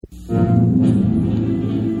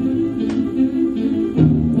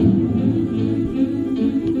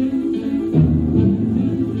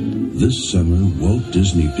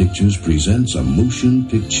Disney Pictures presents a motion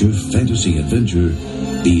picture fantasy adventure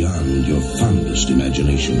beyond your fondest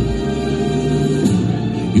imagination.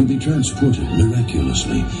 You'll be transported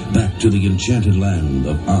miraculously back to the enchanted land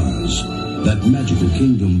of Oz, that magical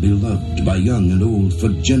kingdom beloved by young and old for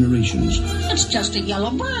generations. It's just a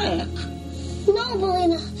yellow brick. No,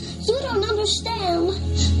 Belinda, you don't understand.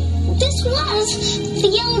 This was the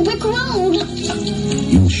Yellow Brick Road.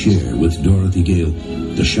 You'll share with Dorothy Gale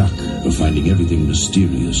the shock of finding everything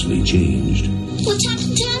mysteriously changed. What's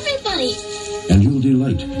happened to everybody? And you'll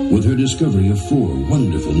delight with her discovery of 4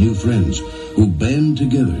 wonderful new friends who band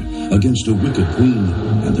together against a wicked queen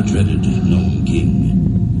and the dreaded Gnome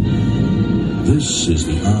King. This is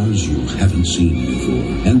the Oz you haven't seen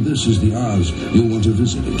before, and this is the Oz you'll want to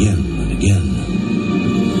visit again and again.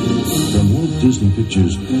 From Walt Disney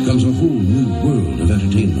Pictures comes a whole new world of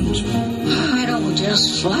entertainment. Why don't we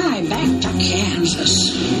just fly back to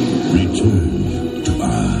Kansas? Return to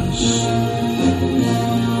Oz.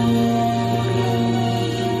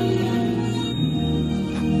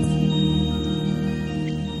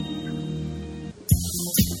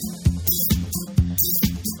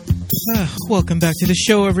 Welcome back to the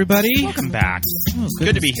show, everybody. Welcome back. Oh,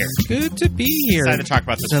 Good to be here. Good to be here. Excited to talk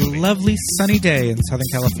about this It's movie. a lovely sunny day in Southern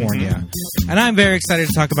California. Mm-hmm. And I'm very excited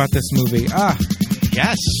to talk about this movie.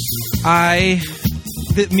 Yes.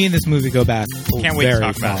 Me and this movie go back Can't wait to very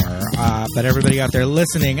talk about far. But everybody out there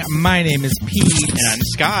listening, my name is Pete. And I'm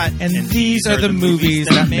Scott. And these are the movies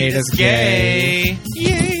that made us gay.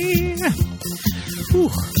 Yay!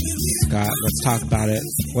 Whew. Scott, let's talk about it.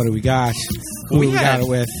 What do we got? Who we got it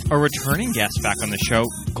with? A returning guest back on the show,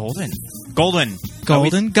 Goldyn. Goldyn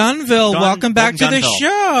Gunville. Welcome back to the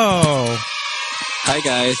show. Hi,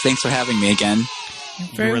 guys. Thanks for having me again.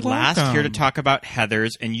 You're you were welcome. last here to talk about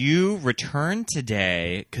Heathers, and you returned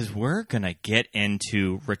today because we're going to get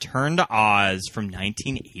into Return to Oz from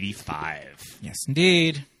 1985. Yes,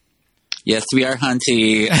 indeed. Yes, we are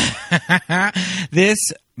Hunty. This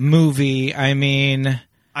movie, I mean,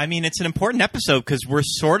 it's an important episode because we're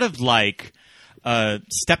sort of like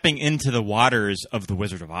stepping into the waters of The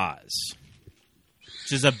Wizard of Oz,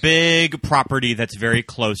 which is a big property that's very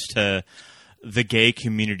close to the gay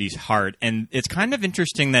community's heart. And it's kind of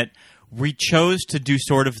interesting that we chose to do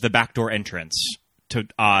sort of the backdoor entrance to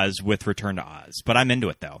Oz with Return to Oz. But I'm into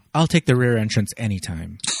it, though. I'll take the rear entrance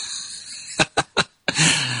anytime.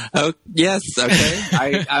 Oh, yes.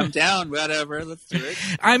 Okay. I'm down. Whatever. Let's do it.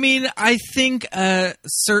 I mean, I think a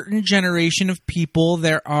certain generation of people,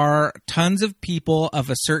 there are tons of people of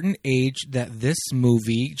a certain age that this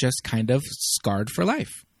movie just kind of scarred for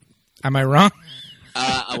life. Am I wrong?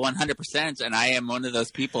 100%. And I am one of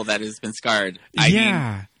those people that has been scarred.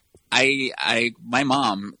 Yeah. My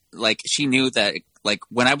mom, she knew that,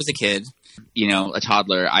 when I was a kid, a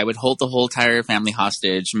toddler, I would hold the whole entire family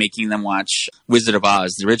hostage, making them watch Wizard of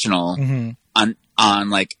Oz, the original, on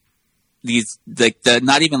these, the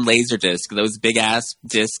not even laser disc, those big ass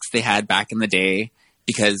discs they had back in the day,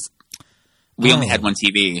 because we only had one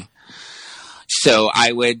TV. So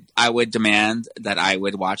I would demand that I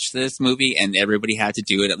would watch this movie, and everybody had to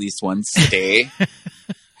do it at least once a day.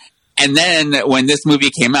 And then when this movie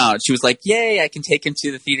came out, she was like, yay, I can take him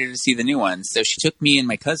to the theater to see the new one. So she took me and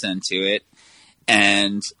my cousin to it.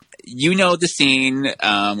 And you know the scene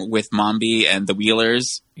with Mombi and the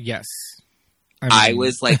Wheelers? Yes. I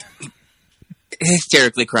was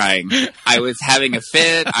hysterically crying. I was having a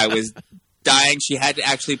fit. I was dying. She had to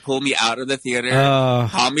actually pull me out of the theater,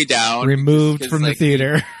 calm me down. Removed from the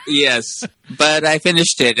theater. Yes. But I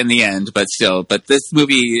finished it in the end, but this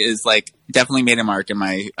movie is definitely made a mark in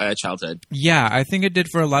my childhood. Yeah, I think it did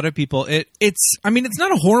for a lot of people. It's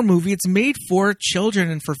not a horror movie. It's made for children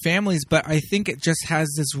and for families, but I think it just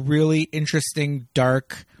has this really interesting,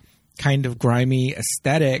 dark, kind of grimy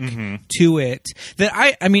aesthetic to it that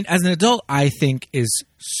I mean, as an adult, I think is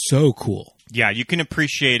so cool. Yeah, you can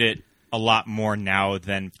appreciate it a lot more now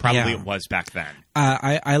than probably it was back then.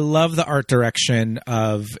 I love the art direction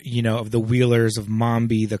of the Wheelers, of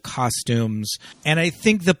Mombi, the costumes. And I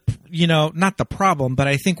think not the problem, but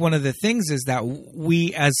I think one of the things is that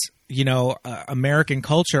we as, American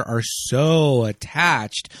culture are so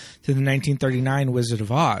attached to the 1939 Wizard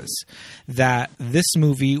of Oz that this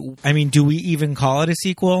movie, do we even call it a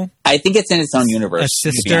sequel? I think it's in its own universe.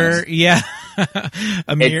 A sister, yeah.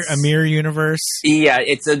 a mirror universe. Yeah,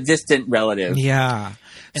 it's a distant relative. Yeah.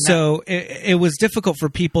 So it was difficult for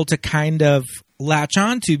people to kind of latch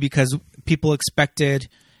onto because people expected,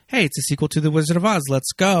 hey, it's a sequel to The Wizard of Oz,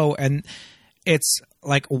 let's go. And it's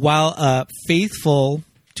while faithful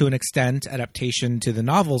to an extent adaptation to the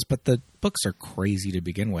novels, but the books are crazy to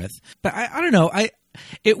begin with. But I don't know.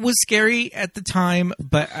 It was scary at the time,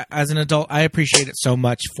 but as an adult, I appreciate it so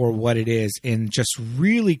much for what it is in just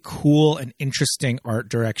really cool and interesting art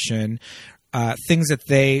direction. Things that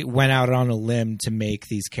they went out on a limb to make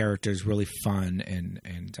these characters really fun and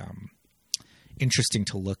interesting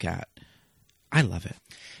to look at. I love it.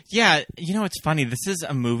 Yeah, it's funny. This is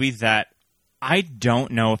a movie that I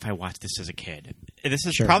don't know if I watched this as a kid. This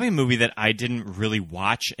is probably a movie that I didn't really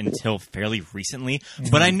watch until fairly recently,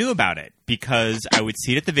 but I knew about it because I would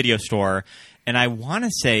see it at the video store, and I want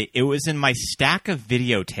to say it was in my stack of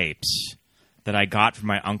videotapes that I got from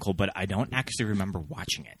my uncle, but I don't actually remember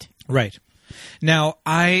watching it. Right. Now,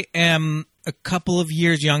 I am a couple of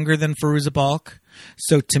years younger than Fairuza Balk,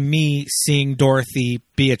 so to me, seeing Dorothy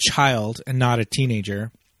be a child and not a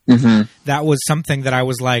teenager... Mm-hmm. That was something that I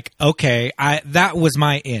was like, okay, that was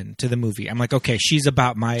my in to the movie. I'm like, okay, she's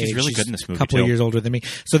about my age. She's really good in this movie, a couple of years older than me.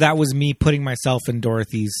 So that was me putting myself in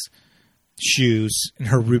Dorothy's shoes and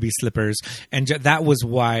her ruby slippers. And that was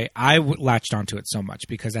why I latched onto it so much,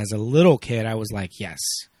 because as a little kid, I was like, yes,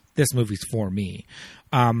 this movie's for me.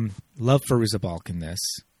 Love Fairuza Balk in this.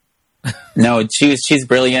 No, she's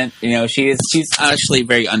brilliant. She's actually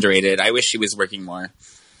very underrated. I wish she was working more.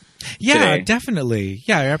 Yeah, today. Definitely.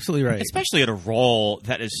 Yeah, you're absolutely right. Especially at a role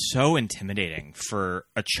that is so intimidating for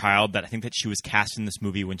a child that I think that she was cast in this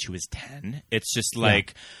movie when she was 10. It's just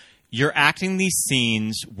like you're acting these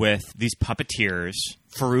scenes with these puppeteers,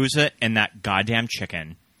 Fairuza and that goddamn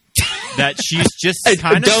chicken, that she's just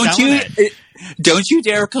kind of selling it. Don't you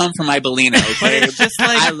dare come for my Belina, okay? But it's just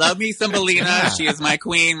like, I love me some Belina. Yeah. She is my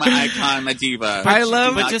queen, my icon, my diva. I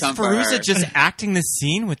love it. Just Fairuza just acting this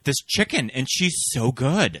scene with this chicken, and she's so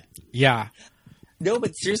good. Yeah. No,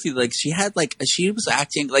 but seriously, she was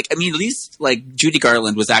acting, at least, Judy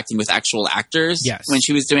Garland was acting with actual actors when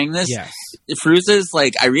she was doing this. Yes. Fairuza's,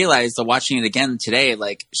 I realized, watching it again today,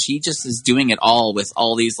 she just is doing it all with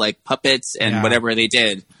all these, puppets and whatever they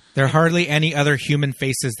did. There are hardly any other human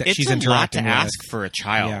faces that she's interacting with. It's a lot to ask for a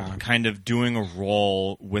child, kind of doing a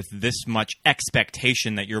role with this much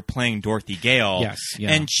expectation that you're playing Dorothy Gale. Yes,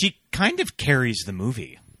 yeah. And she kind of carries the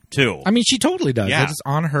movie, too. I mean, she totally does. Yeah. It's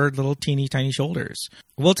on her little teeny tiny shoulders.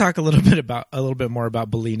 We'll talk a little bit more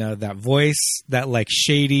about Belina. That voice, that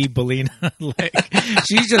shady Belina,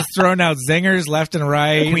 she's just throwing out zingers left and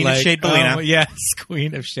right. Queen of Shade Belina. Yes,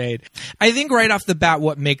 Queen of Shade. I think right off the bat,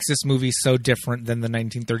 what makes this movie so different than the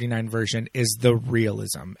 1939 version is the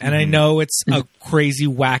realism. And I know it's a crazy,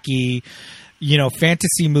 wacky,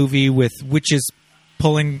 fantasy movie with witches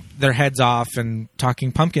pulling their heads off and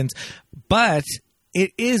talking pumpkins, but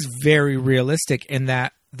it is very realistic in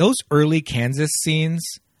that those early Kansas scenes,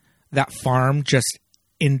 that farm just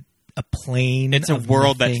in a plain. It's a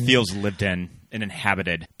world that feels lived in and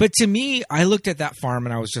inhabited. But to me, I looked at that farm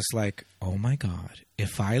and I was just like, oh my God,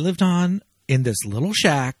 if I lived on in this little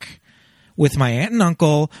shack with my aunt and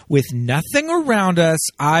uncle with nothing around us,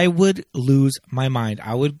 I would lose my mind.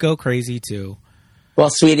 I would go crazy too. Well,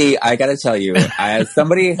 sweetie, I got to tell you, as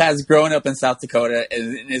somebody who has grown up in South Dakota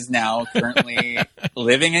and is now currently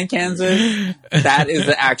living in Kansas, that is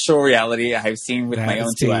the actual reality I've seen with my own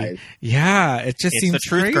two eyes. Yeah, it just seems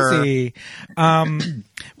crazy.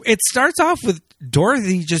 It starts off with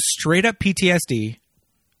Dorothy just straight up PTSD.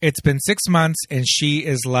 It's been 6 months and she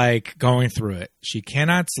is going through it. She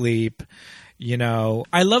cannot sleep.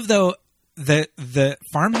 I love though. The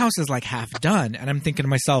farmhouse is half done, and I'm thinking to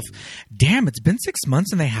myself, damn, it's been 6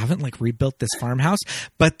 months and they haven't rebuilt this farmhouse.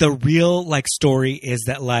 But the real story is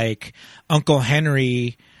that Uncle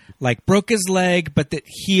Henry broke his leg, but that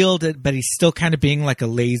healed it, but he's still kind of being a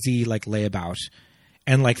lazy layabout,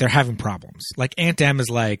 and they're having problems. Aunt Em is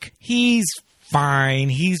he's fine,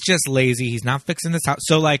 he's just lazy, he's not fixing this house.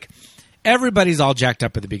 So everybody's all jacked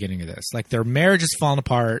up at the beginning of this. Their marriage is falling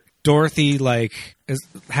apart. Dorothy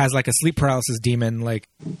has a sleep paralysis demon.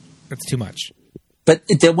 It's too much. But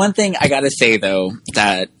the one thing I gotta say though,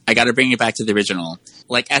 that I gotta bring it back to the original.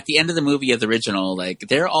 At the end of the movie of the original,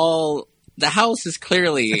 they're all, the house is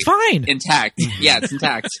clearly fine, intact. Yeah, it's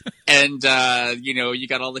intact. And you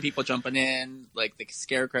got all the people jumping in, the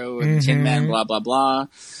Scarecrow and Tin Man, blah blah blah.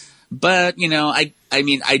 But, I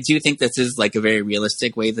mean, I do think this is a very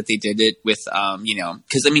realistic way that they did it with,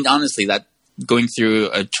 because honestly, that going through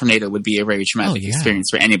a tornado would be a very traumatic experience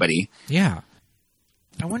for anybody. Yeah.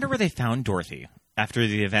 I wonder where they found Dorothy after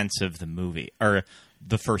the events of the movie or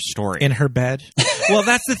the first story. In her bed. Well,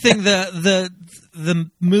 that's the thing. The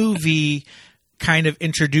movie kind of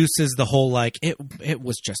introduces the whole it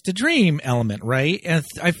was just a dream element, right? And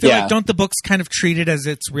I feel don't the books kind of treat it as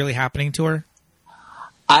it's really happening to her?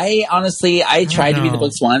 I tried to read the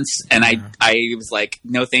books once, and I was like,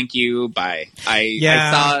 no, thank you, bye.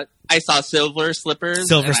 I I saw Silver Slippers.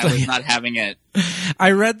 Silver and Slippers. I was not having it.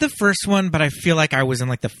 I read the first one, but I feel like I was in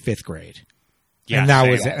like the 5th grade. Yeah, and that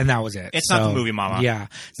same. was it. And that was it. It's not the movie, Mama. Yeah,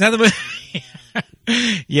 it's not the movie.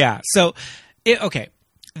 Yeah. So, okay,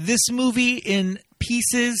 this movie in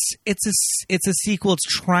pieces. It's a sequel. It's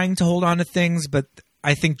trying to hold on to things, but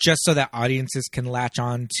I think just so that audiences can latch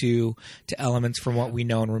on to elements from what we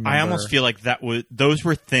know and remember. I almost feel like those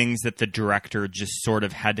were things that the director just sort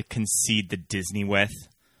of had to concede to Disney with.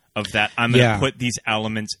 Of that, I'm going to put these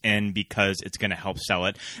elements in because it's going to help sell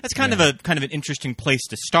it. That's kind of an interesting place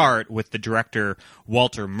to start with the director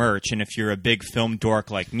Walter Murch. And if you're a big film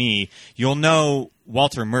dork like me, you'll know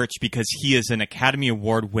Walter Murch because he is an Academy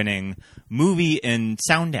Award winning movie and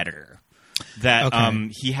sound editor. That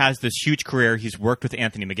he has this huge career. He's worked with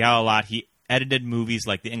Anthony Miguel a lot. He edited movies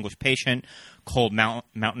like The English Patient, Cold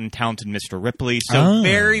Mountain, Talented Mr. Ripley. So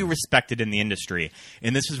very respected in the industry.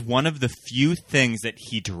 And this is one of the few things that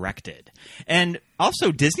he directed. And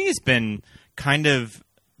also Disney has been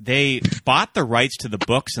they bought the rights to the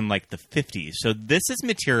books in like the 50s. So this is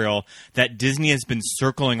material that Disney has been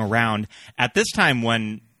circling around at this time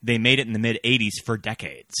when they made it in the mid-'80s for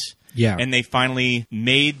decades. Yeah. And they finally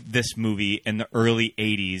made this movie in the early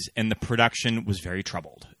 80s, and the production was very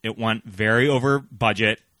troubled. It went very over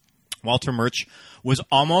budget. Walter Murch was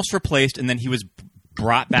almost replaced, and then he was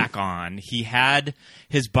brought back on. He had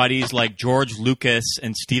his buddies like George Lucas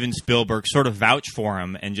and Steven Spielberg sort of vouch for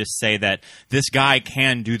him and just say that this guy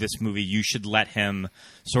can do this movie. You should let him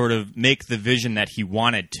sort of make the vision that he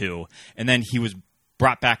wanted to. And then he was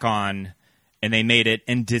brought back on, and they made it.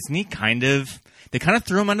 And Disney kind of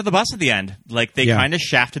threw him under the bus at the end. Like, they kind of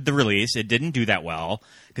shafted the release. It didn't do that well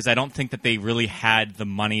because I don't think that they really had the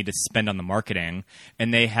money to spend on the marketing.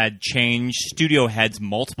 And they had changed studio heads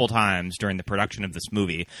multiple times during the production of this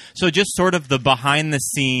movie. So just sort of the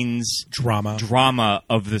behind-the-scenes drama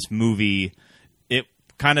of this movie, it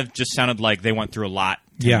kind of just sounded like they went through a lot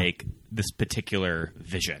to make this particular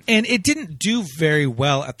vision. And it didn't do very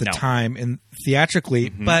well at the time and theatrically,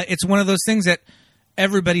 but it's one of those things that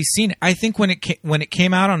everybody's seen it. I think when it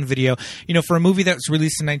came out on video, for a movie that was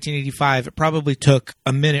released in 1985, it probably took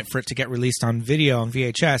a minute for it to get released on video on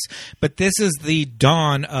VHS. But this is the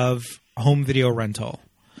dawn of home video rental.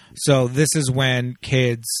 So this is when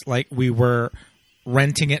kids, like, we were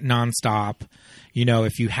renting it nonstop.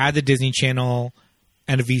 If you had the Disney Channel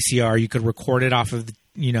and a VCR, you could record it off of the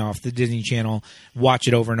Disney Channel, watch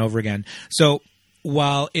it over and over again. So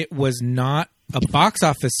while it was not a box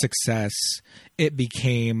office success, it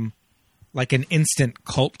became like an instant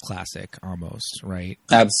cult classic almost, right?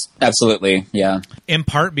 Absolutely, yeah. In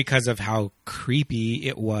part because of how creepy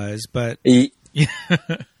it was, but And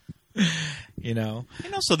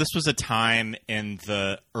also, this was a time in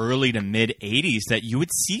the early to mid 80s that you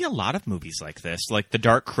would see a lot of movies like this, like The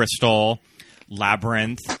Dark Crystal,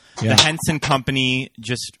 Labyrinth, the Henson Company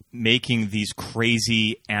just making these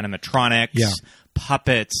crazy animatronics,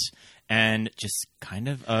 puppets, and just kind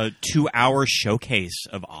of a 2-hour showcase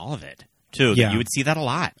of all of it, too. You would see that a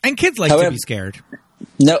lot. And kids like to be scared.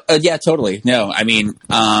 No, yeah, totally. No, I mean,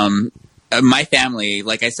 my family,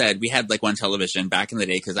 like I said, we had like one television back in the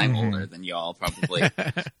day because I'm older than y'all probably.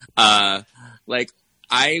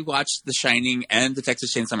 I watched The Shining and The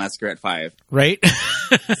Texas Chainsaw Massacre at 5. Right.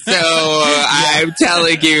 So I'm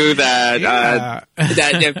telling you that that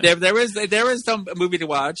if there was some movie to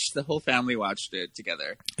watch, the whole family watched it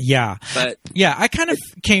together. Yeah, but I kind of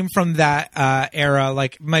came from that era.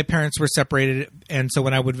 Like, my parents were separated, and so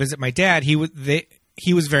when I would visit my dad, he was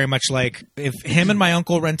very much like, if him and my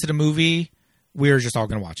uncle rented a movie, we were just all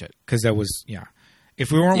going to watch it because that was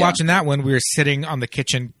If we weren't watching that one, we were sitting on the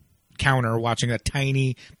kitchen counter watching a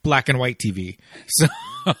tiny black and white TV.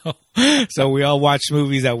 So we all watched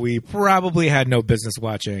movies that we probably had no business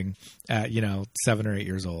watching at 7 or 8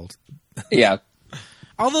 years old. Yeah.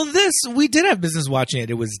 Although this, we did have business watching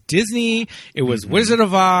it. It was Disney. It was Wizard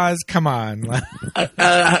of Oz. Come on.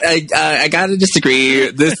 I gotta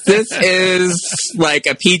disagree. This is like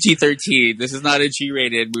a PG-13. This is not a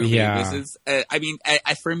G-rated movie. Yeah. This is.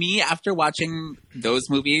 For me, after watching those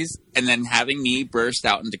movies and then having me burst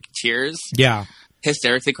out into tears,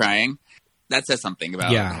 hysterically crying, that says something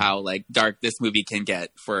about how like dark this movie can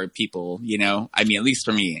get for people. I mean, at least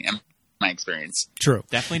for me. My experience. True.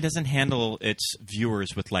 Definitely doesn't handle its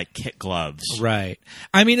viewers with like kit gloves. Right.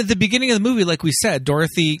 I mean, at the beginning of the movie, like we said,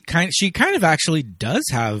 Dorothy she kind of actually does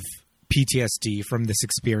have PTSD from this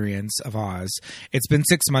experience of Oz. It's been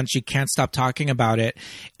 6 months. She can't stop talking about it.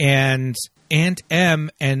 And Aunt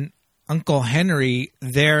Em and Uncle Henry,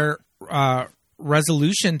 their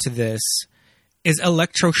resolution to this is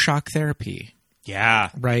electroshock therapy.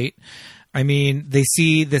 Yeah. Right. I mean, they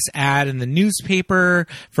see this ad in the newspaper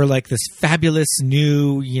for like this fabulous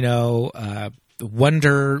new,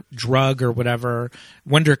 wonder drug or whatever,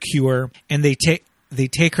 wonder cure, and they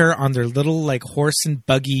take her on their little like horse and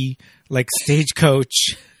buggy like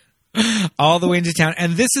stagecoach all the way into town.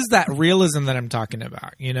 And this is that realism that I'm talking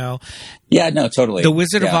about, Yeah, no, totally. The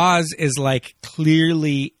Wizard of Oz is like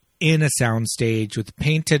clearly in a soundstage with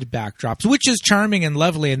painted backdrops, which is charming and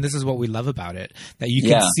lovely, and this is what we love about it, that you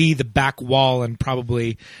can see the back wall and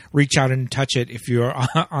probably reach out and touch it if you're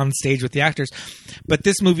on stage with the actors. But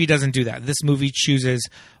this movie doesn't do that. This movie chooses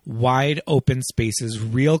wide open spaces,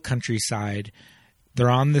 real countryside.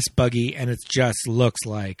 They're on this buggy, and it just looks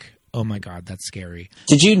like, oh my God, that's scary.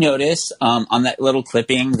 Did you notice on that little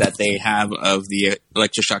clipping that they have of the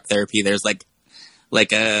electroshock therapy, there's like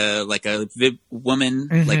a woman,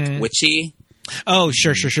 like witchy. Oh,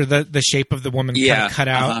 sure. The shape of the woman kind of cut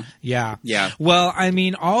out. Uh-huh. Yeah. Well, I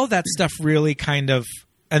mean, all that stuff really kind of,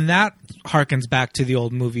 and that harkens back to the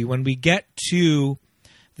old movie. When we get to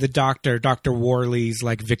the Dr. Worley's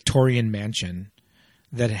like Victorian mansion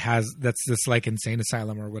that's this like insane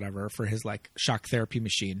asylum or whatever for his like shock therapy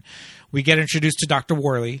machine, we get introduced to Dr.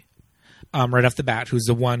 Worley. Right off the bat, who's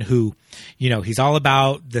the one who, he's all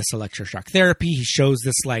about this electroshock therapy. He shows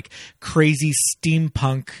this like crazy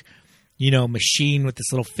steampunk, machine with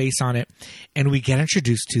this little face on it. And we get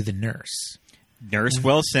introduced to the nurse. Nurse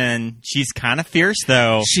Wilson. She's kind of fierce,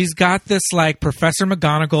 though. She's got this like Professor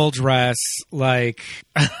McGonagall dress. Like,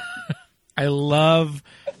 I love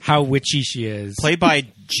how witchy she is. Played by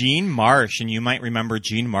Jean Marsh, and you might remember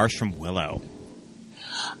Jean Marsh from Willow.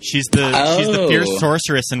 She's the fierce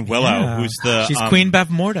sorceress in Willow. Yeah. She's Queen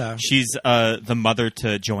Bavmorda. She's the mother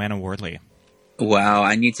to Joanna Wardley. Wow,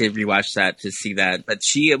 I need to rewatch that to see that. But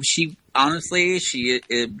she honestly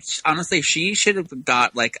should have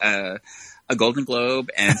got like a Golden Globe,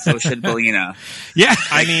 and so should Belina. Yeah,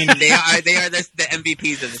 I mean they are the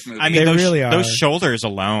MVPs of this movie. I mean, they really are. Those shoulders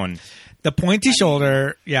alone, the pointy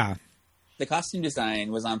shoulder. Yeah, the costume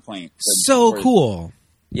design was on point. Cool.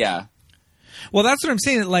 Yeah. Well, that's what I'm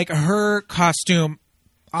saying. Like, her costume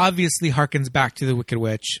obviously harkens back to the Wicked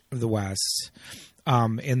Witch of the West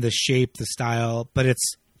in the shape, the style, but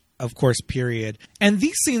it's, of course, period. And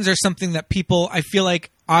these scenes are something that people, I feel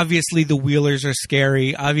like, obviously the Wheelers are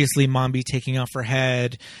scary. Obviously, Mombi taking off her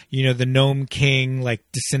head, the Gnome King, like,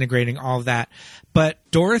 disintegrating, all of that. But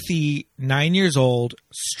Dorothy, 9 years old,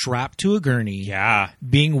 strapped to a gurney,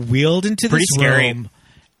 being wheeled into this room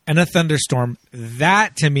in a thunderstorm,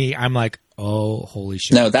 that, to me, I'm like, oh, holy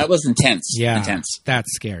shit. No, that was intense. Yeah, intense.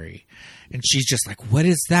 That's scary. And she's just like, what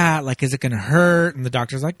is that? Like, is it going to hurt? And the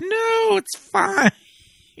doctor's like, no, it's fine.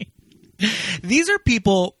 These are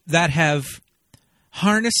people that have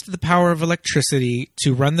harnessed the power of electricity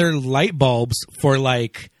to run their light bulbs for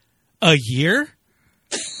like a year,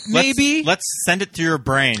 maybe. Let's send it to your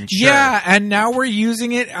brain. Sure. Yeah, and now we're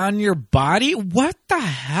using it on your body? What the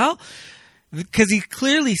hell? Because he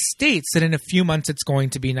clearly states that in a few months it's going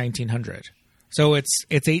to be 1900. So it's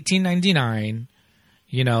 1899.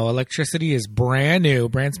 Electricity is brand new,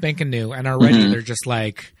 brand spanking new. And already they're just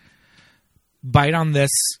like, bite on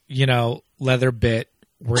this, leather bit.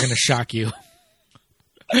 We're going to shock you.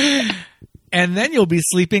 And then you'll be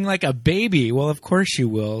sleeping like a baby. Well, of course you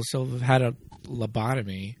will. So you've had a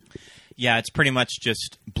lobotomy. Yeah, it's pretty much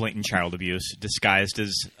just blatant child abuse disguised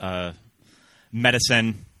as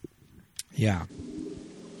medicine. Yeah.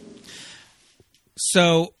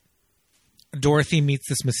 So Dorothy meets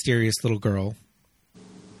this mysterious little girl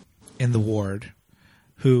in the ward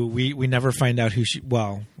who we never find out who she...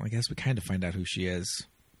 Well, I guess we kind of find out who she is.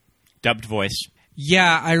 Dubbed voice.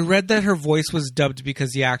 Yeah, I read that her voice was dubbed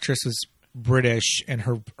because the actress was British and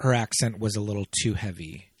her accent was a little too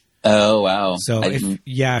heavy. Oh, wow. So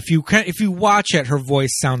if you watch it, her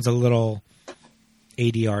voice sounds a little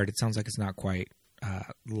ADR'd. It sounds like it's not quite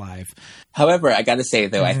live. However, I gotta say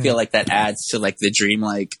though, I feel like that adds to like the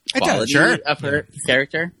dreamlike quality of her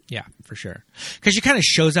character. Yeah, for sure. Because she kind of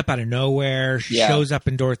shows up out of nowhere. She shows up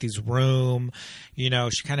in Dorothy's room. She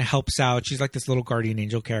kind of helps out. She's like this little guardian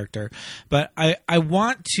angel character. But I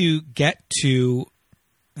want to get to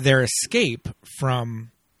their escape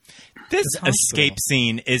from this escape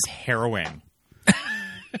scene is harrowing.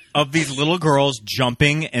 Of these little girls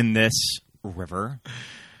jumping in this river.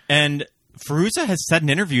 And Fairuza has said in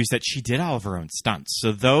interviews that she did all of her own stunts.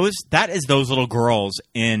 So that is those little girls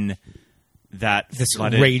in that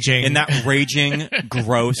raging,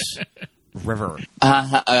 gross river.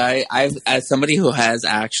 I've as somebody who has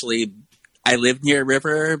actually, I lived near a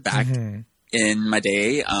river back in my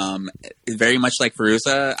day. Very much like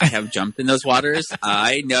Veruza, I have jumped in those waters.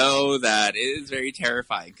 I know that it is very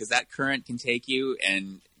terrifying because that current can take you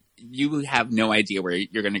and you have no idea where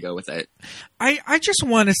you're going to go with it. I just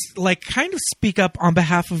want to kind of speak up on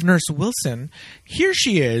behalf of Nurse Wilson. Here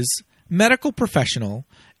she is, medical professional,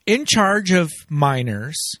 in charge of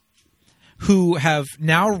miners who have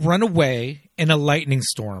now run away in a lightning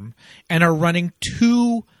storm and are running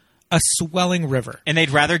to a swelling river. And they'd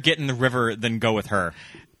rather get in the river than go with her.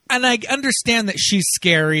 And I understand that she's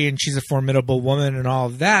scary and she's a formidable woman and all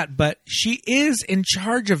of that, but she is in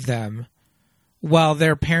charge of them while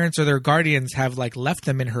their parents or their guardians have left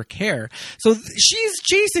them in her care. So she's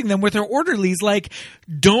chasing them with her orderlies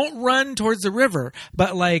don't run towards the river.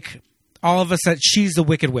 But all of a sudden she's the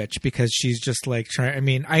Wicked Witch because she's just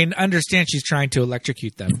trying. I understand she's trying to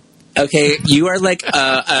electrocute them. Okay, you are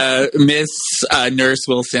Miss Nurse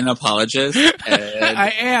Wilson apologist. And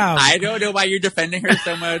I am. I don't know why you're defending her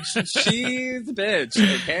so much. She's a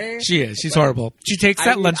bitch, okay? She is. She's horrible. She takes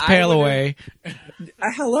that lunch pail away.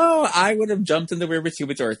 Hello, I would have jumped in the river too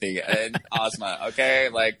with Dorothy and Ozma, okay?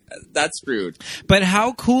 That's rude. But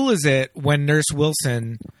how cool is it when Nurse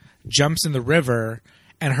Wilson jumps in the river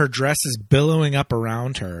and her dress is billowing up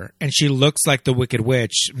around her, and she looks like the Wicked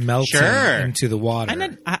Witch melting into the water.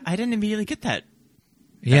 I didn't immediately get that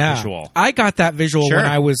visual. I got that visual when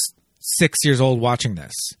I was 6 years old watching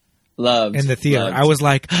this. Loved. In the theater. Loved. I was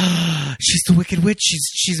like, oh, she's the Wicked Witch.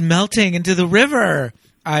 She's melting into the river.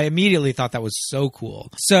 I immediately thought that was so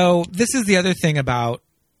cool. So this is the other thing about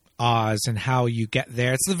Oz and how you get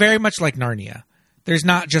there. It's very much like Narnia. There's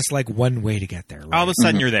not just one way to get there. Right? All of a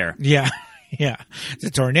sudden you're there. Yeah. Yeah. It's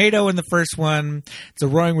a tornado in the first one. It's a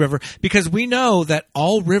roaring river. Because we know that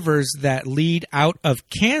all rivers that lead out of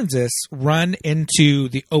Kansas run into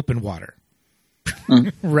the open water.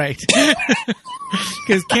 Right.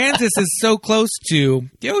 Because Kansas is so close to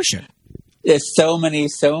the ocean. There's so many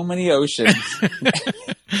oceans.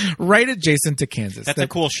 Right adjacent to Kansas. That's a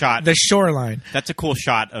cool shot. The shoreline. That's a cool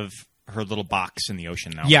shot of her little box in the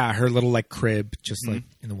ocean, though. Yeah, her little crib just in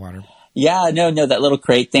the water. Yeah, no, that little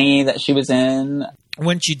crate thingy that she was in.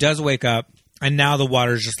 When she does wake up, and now the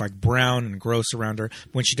water is just brown and gross around her.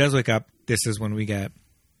 When she does wake up, this is when we get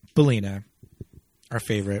Bellina, our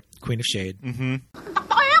favorite Queen of Shade. Mm-hmm.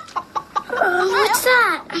 What's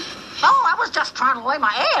that? Oh, I was just trying to lay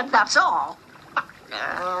my egg, that's all.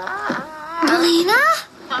 Bellina?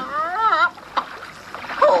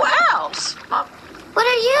 Who else? What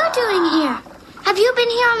are you doing here? Have you been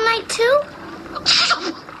here all night too?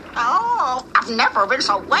 Oh, I've never been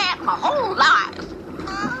so wet my whole life.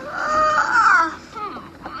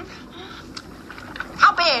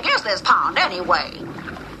 How big is this pond anyway?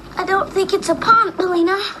 I don't think it's a pond,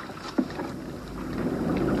 Bellina.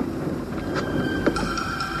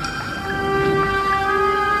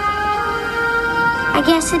 I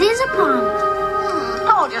guess it is a pond.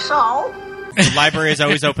 Told you so. The library is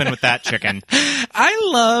always open with that chicken. I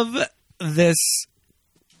love this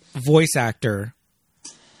voice actor.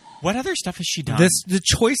 What other stuff has she done? The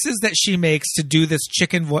choices that she makes to do this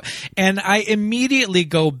chicken voice. And I immediately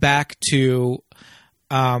go back to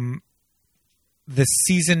the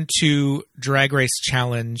season 2 Drag Race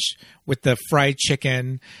challenge with the fried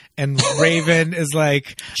chicken, and Raven is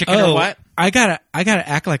like, chicken or what? I gotta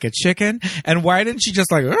act like a chicken. And why didn't she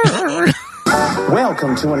just Welcome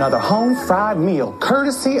to another home fried meal,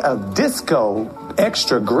 courtesy of Disco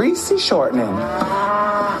Extra Greasy Shortening.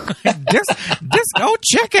 Disco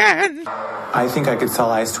chicken. I think I could sell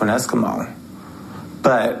ice to an Eskimo,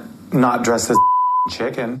 but not dress as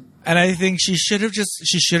chicken. And I think she should have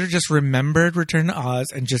just remembered Return to Oz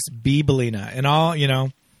and just be Bellina and all,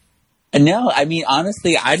 No, I mean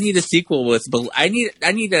honestly, I need a sequel with. I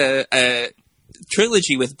need a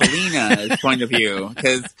trilogy with Bellina's point of view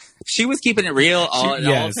because she was keeping it real all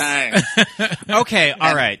the time. Okay,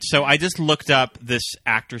 all right. So I just looked up this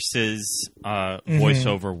actress's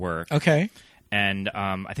voiceover work. Okay, and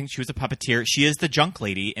I think she was a puppeteer. She is the junk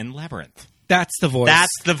lady in Labyrinth. That's the voice.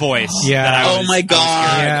 That's the voice. Yeah. Oh my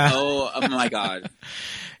god. Yeah. Oh my god.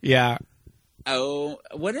 Yeah. Oh,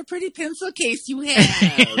 what a pretty pencil case you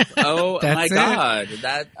have. Oh my god.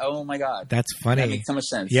 Oh my god. That's funny. That makes so much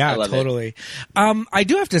sense. Yeah, I love totally. I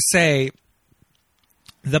do have to say,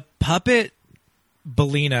 the puppet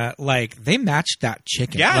Bellina, they matched that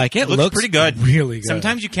chicken. Yeah, it looks pretty good. Really good.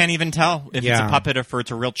 Sometimes you can't even tell if it's a puppet or if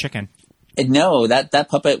it's a real chicken. No, that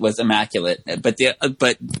puppet was immaculate, but the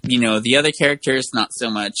other characters not so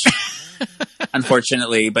much,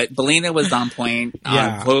 unfortunately. But Bellina was on point,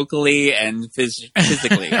 vocally and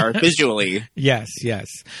physically or visually. Yes.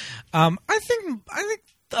 I think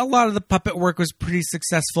a lot of the puppet work was pretty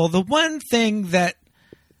successful. The one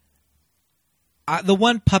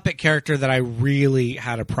puppet character that I really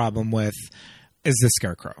had a problem with is the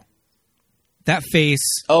Scarecrow. That face.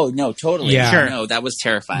 Oh, no, totally. Yeah. Sure. No, that was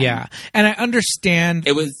terrifying. Yeah. And I understand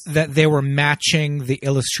that they were matching the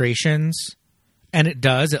illustrations, and it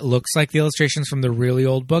does. It looks like the illustrations from the really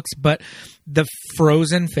old books, but the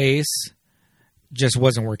frozen face just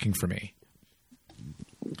wasn't working for me.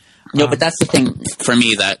 No, but that's the thing for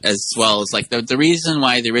me that as well is like the reason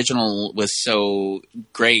why the original was so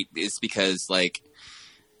great is because like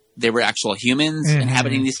there were actual humans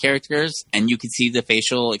inhabiting these characters, and you could see the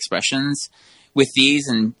facial expressions with these,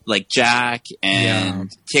 and like Jack and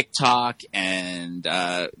TikTok and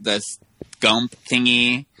the Gump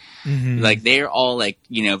thingy. Like they're all like,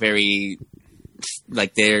 you know, very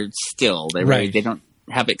like they're still. They don't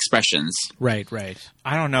have expressions. Right.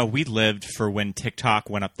 I don't know. We lived for when TikTok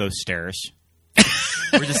went up those stairs.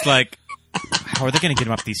 We're just like, how are they going to get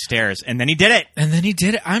him up these stairs? And then he did it.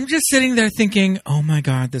 I'm just sitting there thinking, oh my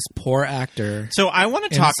God, this poor actor. So I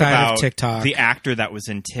want to talk about TikTok. The actor that was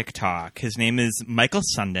in TikTok. His name is Michael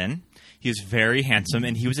Sundin. He was very handsome,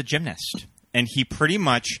 and he was a gymnast. And he pretty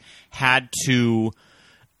much had to,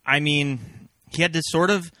 he had to sort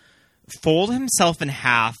of fold himself in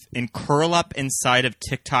half and curl up inside of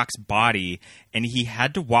TikTok's body, and he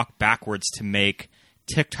had to walk backwards to make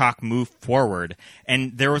TikTok move forward.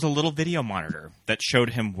 And there was a little video monitor that showed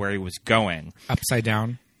him where he was going. Upside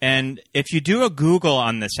down. And if you do a Google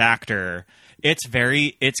on this actor, it's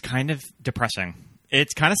kind of depressing.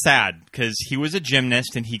 It's kind of sad because he was a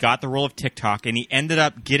gymnast and he got the role of TikTok, and he ended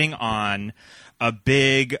up getting on a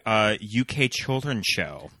big UK children's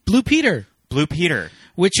show. Blue Peter.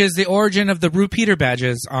 Which is the origin of the Blue Peter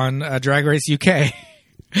badges on Drag Race UK.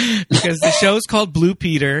 Because the show's called Blue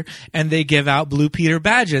Peter, and they give out Blue Peter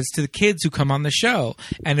badges to the kids who come on the show.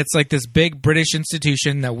 And it's like this big British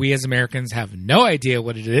institution that we as Americans have no idea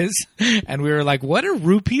what it is. And we were like, what are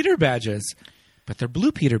Blue Peter badges? But they're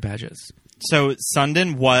Blue Peter badges. So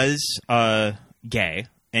Sundin was gay,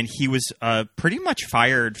 and he was pretty much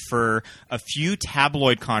fired for a few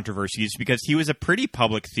tabloid controversies because he was a pretty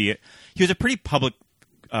public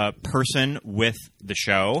person with the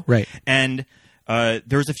show. Right. And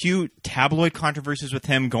there was a few tabloid controversies with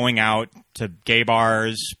him going out to gay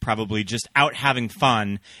bars, probably just out having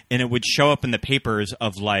fun, and it would show up in the papers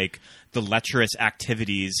of like the lecherous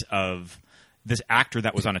activities of this actor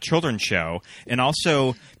that was on a children's show. And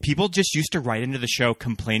also people just used to write into the show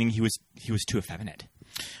complaining he was too effeminate.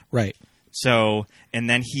 Right. So, and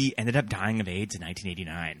then he ended up dying of AIDS in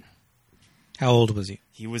 1989. How old was he?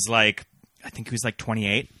 He was like, I think he was like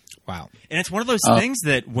 28. Wow. And it's one of those things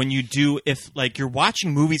that when you do, if like you're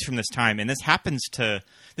watching movies from this time, and this happens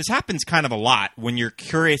kind of a lot when you're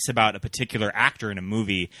curious about a particular actor in a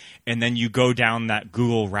movie, and then you go down that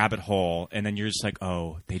Google rabbit hole, and then you're just like,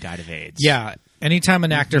 oh, they died of AIDS. Yeah. Anytime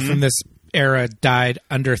an actor from this era died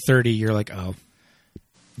under 30, you're like, oh,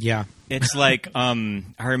 yeah. It's like, I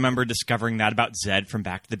remember discovering that about Zed from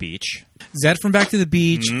Back to the Beach. Zed from Back to the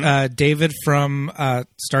Beach, David from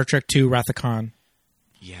Star Trek II, Wrath of Khan.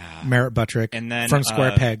 Yeah. Merritt Buttrick. And then from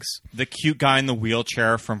Square Pegs. The cute guy in the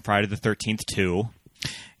wheelchair from Friday the 13th 2.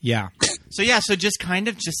 Yeah. So just kind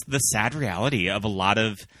of just the sad reality of a lot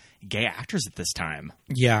of gay actors at this time.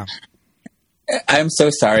 Yeah. I'm so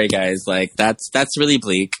sorry, guys. Like that's really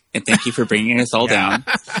bleak, and thank you for bringing us all down.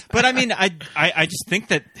 But I mean, I just think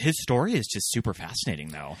that his story is just super fascinating,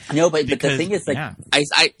 though. No, but the thing is, like,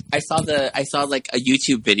 I saw like a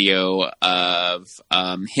YouTube video of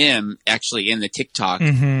him actually in the TikTok,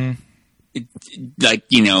 like like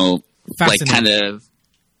kind of,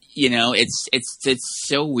 it's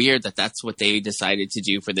so weird that that's what they decided to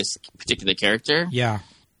do for this particular character. Yeah,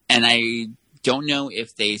 and I don't know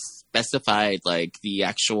if they specified like the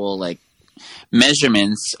actual like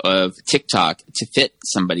measurements of TikTok to fit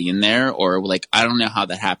somebody in there, or like I don't know how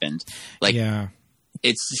that happened. Like, yeah,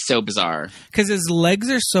 it's so bizarre because his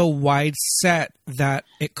legs are so wide set that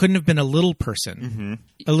it couldn't have been a little person.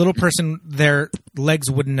 A little person, their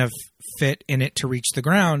legs wouldn't have fit in it to reach the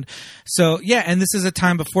ground. So yeah, and this is a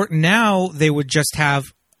time before. Now they would just have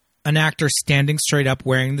an actor standing straight up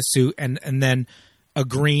wearing the suit, and then a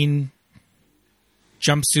green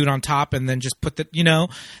jumpsuit on top, and then just put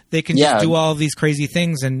they can just do all of these crazy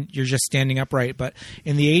things, and you're just standing upright. But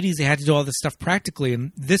in the 80s, they had to do all this stuff practically,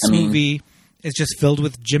 and this movie is just filled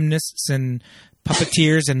with gymnasts and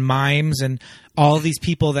puppeteers and mimes and all these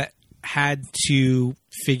people that had to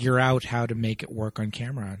figure out how to make it work on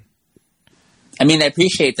camera. I mean, I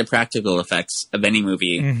appreciate the practical effects of any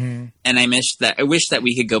movie, and I wish that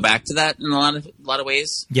we could go back to that in a lot of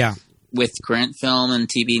ways. Yeah. with current film and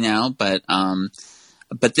TV now, but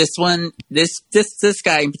this one, this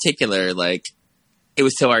guy in particular, like, it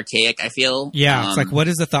was so archaic, I feel. Yeah, it's like, what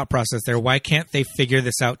is the thought process there? Why can't they figure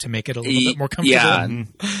this out to make it a little bit more comfortable?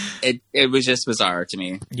 Yeah, it was just bizarre to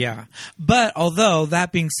me. Yeah. But although,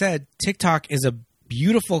 that being said, TikTok is a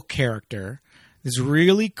beautiful character. This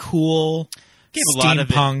really cool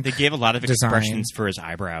steampunk They gave a lot of design. expressions for his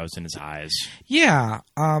eyebrows and his eyes. Yeah.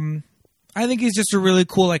 I think he's just a really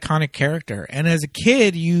cool, iconic character. And as a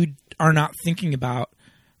kid, you are not thinking about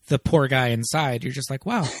the poor guy inside. You're just like,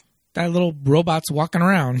 wow. That little robot's walking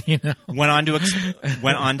around, you know. Went on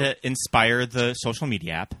to inspire the social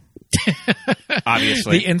media app.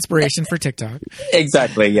 Obviously, the inspiration for TikTok.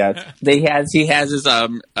 Exactly. Yeah, he has his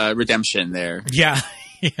redemption there. Yeah,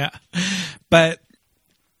 yeah. But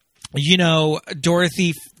you know,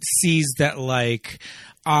 Dorothy sees that like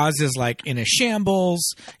Oz is like in a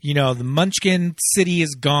shambles. You know, the Munchkin city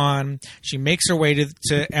is gone. She makes her way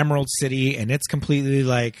to Emerald City, and it's completely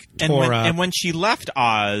like tore up. And when she left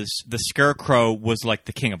Oz, the Scarecrow was like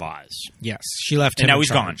the king of Oz. Yes, she left him. And now in he's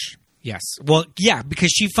charge. gone. Yes. Well, yeah, because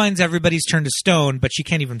she finds everybody's turned to stone, but she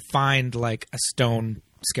can't even find like a stone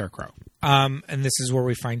Scarecrow. And this is where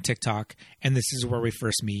we find TikTok, and this is where we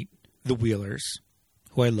first meet the Wheelers,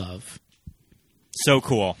 who I love. So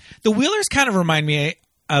cool. The Wheelers kind of remind me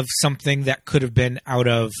of something that could have been out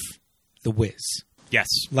of The Wiz. Yes.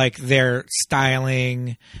 Like their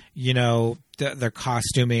styling, you know, their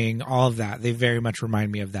costuming, all of that. They very much remind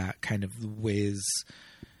me of that kind of Wiz,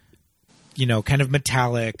 you know, kind of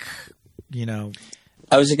metallic, you know.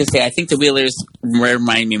 I was just going to say, I think the Wheelers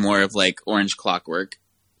remind me more of like Orange Clockwork.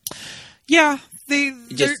 Yeah.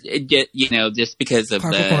 Just because of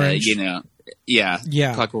Clockwork Orange. you know, yeah.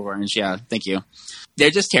 Clockwork Orange. Yeah. Thank you. They're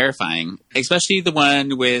just terrifying, especially the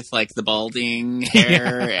one with like the balding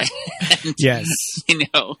hair. Yeah. And, yes, you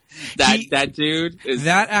know that dude.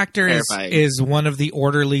 That actor terrifying. is one of the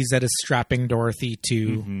orderlies that is strapping Dorothy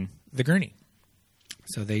to the gurney.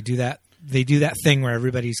 So they do that. They do that thing where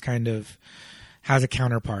everybody's kind of has a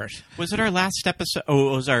counterpart. Was it our last episode?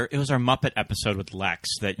 Oh, it was our Muppet episode with Lex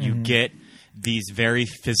that you get these very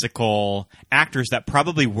physical actors that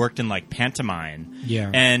probably worked in like pantomime.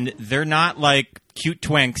 Yeah. And they're not like cute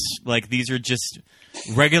twinks. Like these are just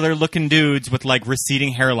regular looking dudes with like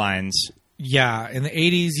receding hairlines. Yeah. In the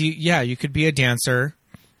 80s, you could be a dancer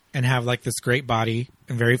and have like this great body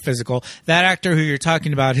and very physical. That actor who you're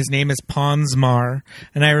talking about, his name is Pons Maar.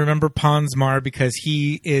 And I remember Pons Maar because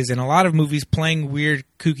he is in a lot of movies playing weird,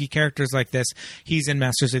 kooky characters like this. He's in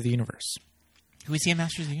Masters of the Universe. Who is he in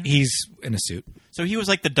Masters of the Universe? He's in a suit. So he was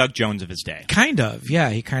like the Doug Jones of his day. Kind of. Yeah,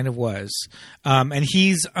 he kind of was. And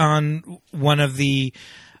he's on one of the...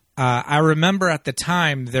 I remember at the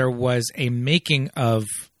time there was a making of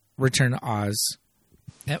Return to Oz.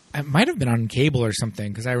 It might have been on cable or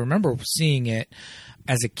something because I remember seeing it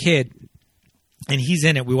as a kid. And he's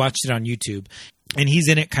in it. We watched it on YouTube. And he's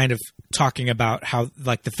in it kind of talking about how,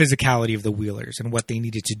 like, the physicality of the Wheelers and what they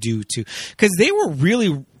needed to do to... Because they were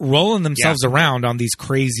really rolling themselves around on these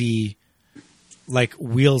crazy, like,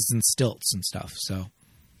 wheels and stilts and stuff, so...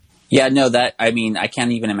 Yeah, no, I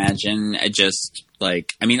can't even imagine.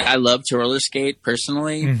 I love to roller skate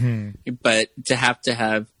personally, but to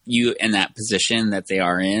have you in that position that they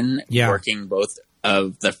are in, working both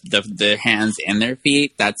of the hands and their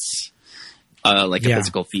feet, that's... a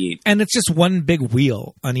physical feat. And it's just one big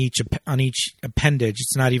wheel on each appendage.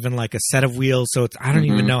 It's not even like a set of wheels, so I don't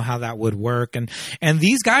even know how that would work. And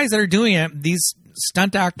these guys that are doing it, these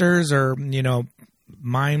stunt actors or, you know,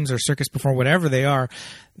 mimes or circus performers, whatever they are,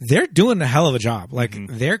 they're doing a hell of a job. Like,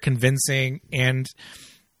 they're convincing, and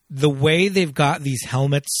the way they've got these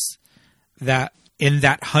helmets that in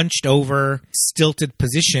that hunched over, stilted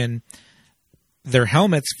position, their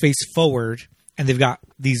helmets face forward, and they've got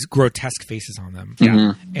these grotesque faces on them.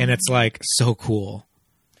 Yeah. And it's like so cool.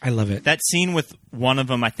 I love it. That scene with one of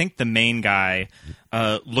them, I think the main guy,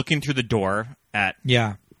 looking through the door at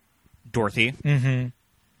Dorothy. Mm-hmm.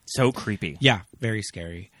 So creepy. Yeah, very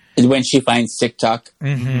scary. When she finds TikTok.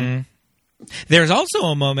 Mm-hmm. There's also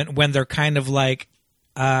a moment when they're kind of like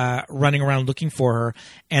running around looking for her,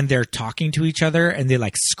 and they're talking to each other, and they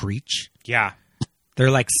like screech. Yeah.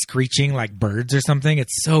 They're like screeching like birds or something.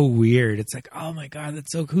 It's so weird. It's like, oh my God,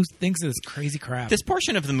 that's so... Who thinks of this crazy crap? This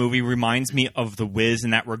portion of the movie reminds me of The Wiz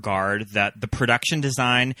in that regard, that the production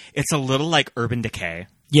design, it's a little like Urban Decay.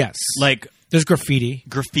 Yes. Like... There's graffiti.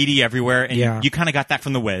 Graffiti everywhere, and you kind of got that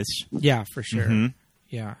from The Wiz. Yeah, for sure. Mm-hmm.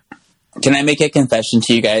 Yeah. Can I make a confession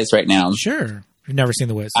to you guys right now? Sure. You've never seen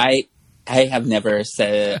The Wiz. I have never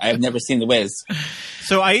seen The Wiz.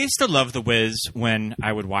 So I used to love The Wiz when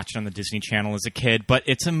I would watch it on the Disney Channel as a kid, but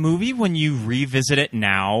it's a movie when you revisit it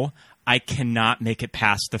now, I cannot make it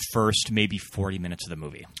past the first maybe 40 minutes of the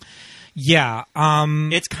movie. Yeah.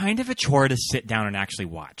 It's kind of a chore to sit down and actually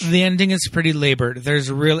watch. The ending is pretty labored.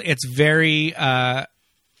 It's very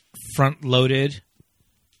front loaded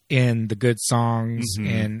in the good songs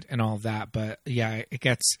and all that, but yeah, it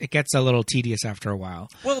gets a little tedious after a while.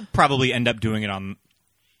 We'll probably end up doing it on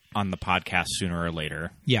the podcast sooner or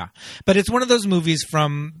later. Yeah. But it's one of those movies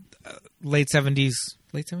from late 70s?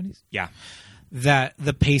 Yeah. That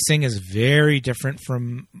the pacing is very different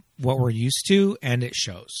from what we're used to, and it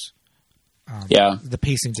shows. The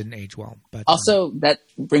pacing didn't age well. But also, that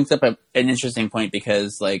brings up an interesting point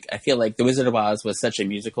because, like, I feel like The Wizard of Oz was such a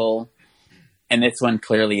musical, and this one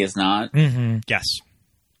clearly is not. Mm-hmm. Yes.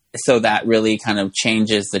 So that really kind of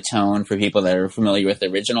changes the tone for people that are familiar with the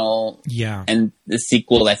original. Yeah. And the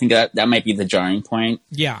sequel, I think that might be the jarring point.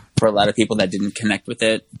 Yeah. For a lot of people that didn't connect with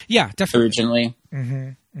it. Yeah, definitely. Originally.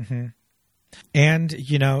 Mm-hmm. Mm-hmm. And,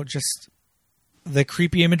 just the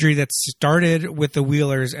creepy imagery that started with the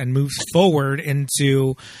Wheelers and moves forward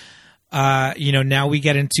into, now we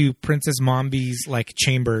get into Princess Mombi's, like,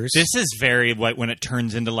 chambers. This is very when it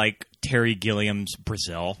turns into, like, Terry Gilliam's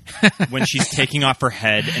Brazil, when she's taking off her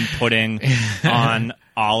head and putting on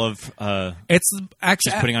olive. It's actually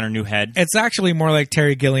just putting on her new head. It's actually more like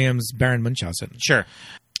Terry Gilliam's Baron Munchausen. Sure.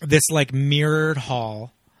 This, like, mirrored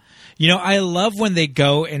hall. I love when they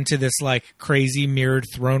go into this, like, crazy mirrored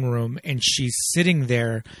throne room and she's sitting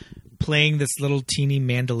there playing this little teeny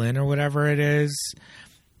mandolin or whatever it is.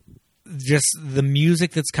 Just the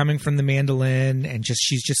music that's coming from the mandolin and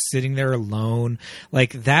she's just sitting there alone.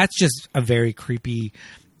 Like, that's just a very creepy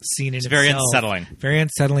scene in itself. Very unsettling. Very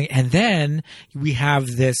unsettling. And then we have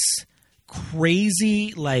this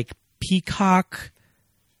crazy, like, peacock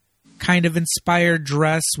kind of inspired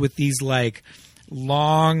dress with these, like,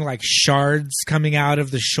 long, like, shards coming out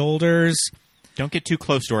of the shoulders. Don't get too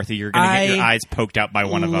close, Dorothy. You're going to get your eyes poked out by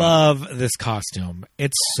one of them. I love this costume.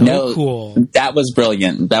 It's so cool. That was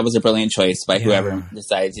brilliant. That was a brilliant choice by whoever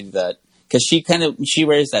decided to do that. Because she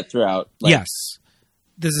wears that throughout. Like, yes.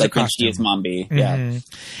 This is like a costume. when she is Mombi. Mm-hmm. Yeah.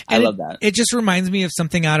 I love that. It just reminds me of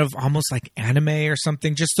something out of almost like anime or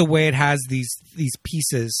something. Just the way it has these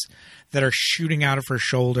pieces that are shooting out of her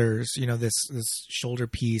shoulders, this shoulder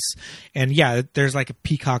piece. And yeah, there's like a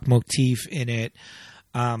peacock motif in it.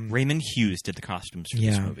 Raymond Hughes did the costumes for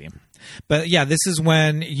this movie. But yeah, this is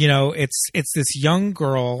when, it's this young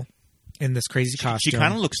girl in this crazy costume. She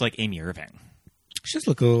kind of looks like Amy Irving. She does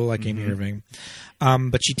look a little like Amy Irving.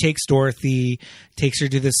 But she takes Dorothy, takes her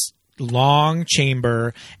to this long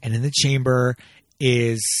chamber, and in the chamber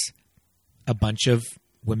is a bunch of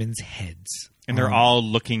women's heads. And they're all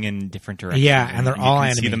looking in different directions. Yeah, and they're all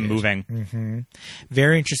animated. You can see them moving. Mm-hmm.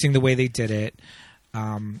 Very interesting the way they did it.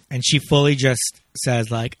 And she fully just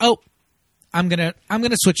says, like, "Oh, I'm gonna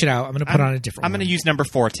switch it out. I'm gonna put on a different. I'm gonna use number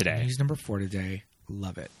 4 today. Use number 4 today.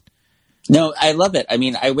 Love it." No, I love it. I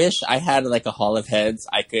mean, I wish I had like a hall of heads.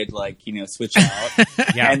 I could switch out,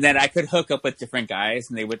 and then I could hook up with different guys,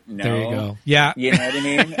 and they would know. There you go. Yeah, you know what I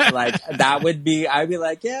mean. Like that would be. I'd be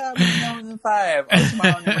like, yeah, I'm number 5. Oh,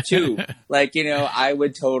 tomorrow number 2. Like I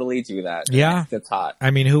would totally do that. Yeah, that's hot.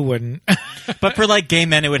 I mean, who wouldn't? But for like gay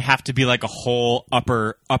men, it would have to be like a whole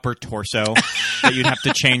upper torso that you'd have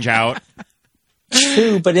to change out.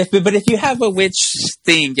 True, but if you have a witch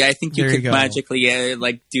thing, I think you could go. magically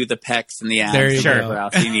do the pecs and the abs and whatever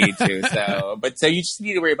else you need to. So you just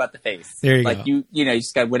need to worry about the face. There you go. You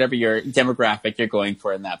just got whatever your demographic you're going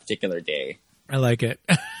for in that particular day. I like it.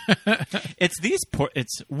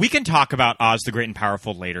 We can talk about Oz the Great and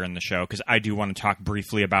Powerful later in the show because I do want to talk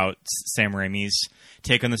briefly about Sam Raimi's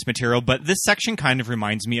take on this material. But this section kind of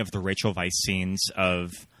reminds me of the Rachel Weisz scenes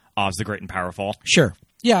of Oz the Great and Powerful. Sure.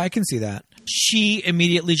 Yeah, I can see that. She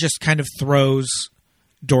immediately just kind of throws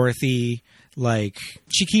Dorothy, like,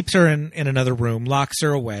 she keeps her in another room, locks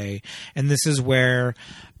her away, and this is where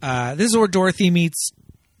Dorothy meets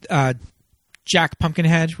Jack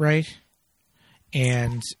Pumpkinhead, right?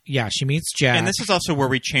 And yeah, she meets Jack. And this is also where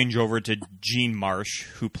we change over to Jean Marsh,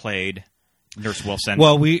 who played Nurse Wilson.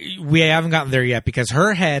 Well, we haven't gotten there yet because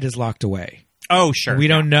her head is locked away. Oh, sure. We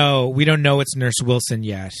don't know it's Nurse Wilson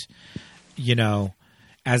yet,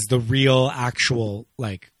 as the real actual,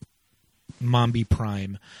 like, Mombi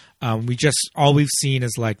Prime. All we've seen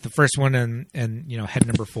is like the first one and head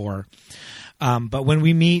number 4. But when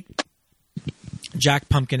we meet Jack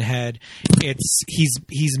Pumpkinhead,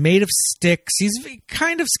 he's made of sticks. He's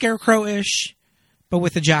kind of scarecrow-ish, but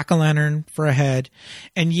with a jack-o'-lantern for a head.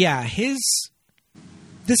 And yeah,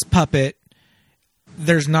 this puppet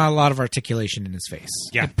there's not a lot of articulation in his face.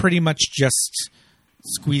 Yeah. It pretty much just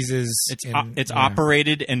squeezes. It's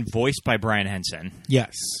operated and voiced by Brian Henson.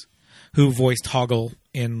 Yes. Who voiced Hoggle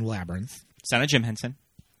in Labyrinth. Son of Jim Henson.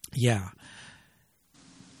 Yeah.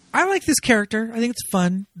 I like this character. I think it's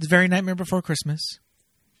fun. It's very Nightmare Before Christmas.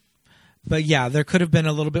 But yeah, there could have been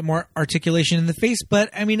a little bit more articulation in the face. But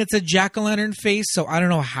I mean, it's a jack-o'-lantern face, so I don't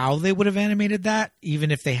know how they would have animated that,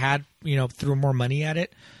 even if they had, threw more money at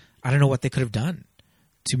it. I don't know what they could have done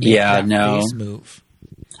to make that face move.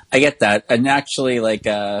 I get that. And actually,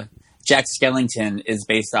 Jack Skellington is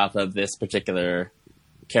based off of this particular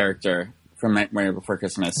character from Nightmare Before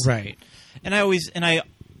Christmas. Right. And I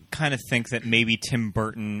kind of think that maybe Tim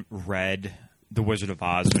Burton read The Wizard of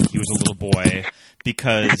Oz when he was a little boy,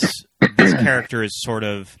 because this character is sort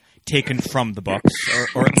of taken from the books,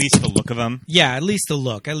 or at least the look of him. Yeah, at least the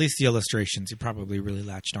look, at least the illustrations he probably really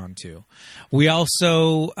latched on to. We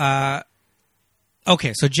also... so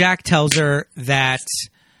Jack tells her that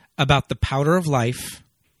about the powder of life,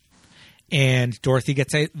 and Dorothy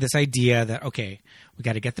gets this idea that, okay, we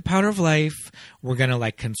got to get the powder of life. We're going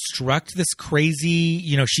to construct this crazy,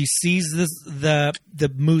 she sees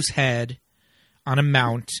the moose head on a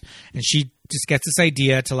mount, and she just gets this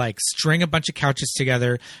idea to string a bunch of couches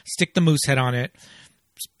together, stick the moose head on it,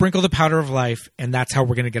 sprinkle the powder of life, and that's how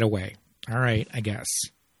we're going to get away. All right, I guess.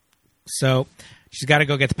 So she's got to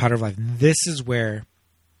go get the powder of life. This is where,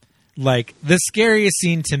 the scariest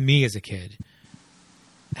scene to me as a kid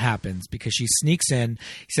happens, because she sneaks in.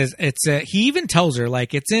 He says he even tells her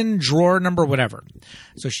it's in drawer number whatever.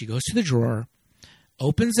 So she goes to the drawer,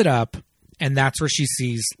 opens it up, and that's where she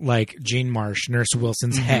sees Jane Marsh, Nurse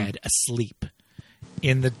Wilson's head asleep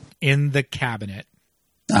in the cabinet.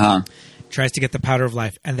 Tries to get the powder of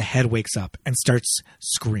life, and the head wakes up and starts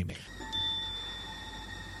screaming.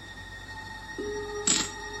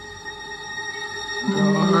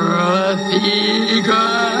 Dorothy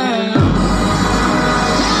girl.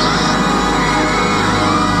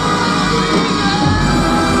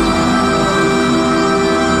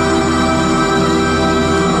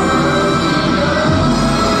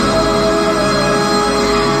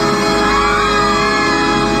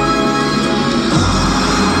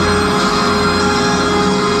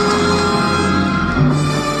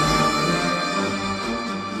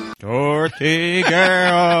 Dorothy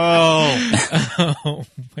girl. Oh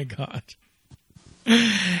my God.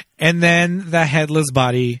 And then the headless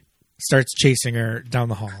body starts chasing her down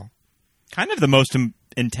the hall. Kind of the most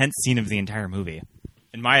intense scene of the entire movie,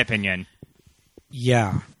 in my opinion.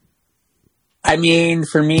 Yeah. I mean,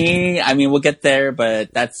 for me, we'll get there,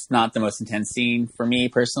 but that's not the most intense scene for me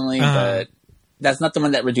personally. But that's not the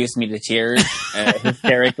one that reduced me to tears,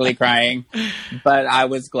 hysterically crying. But I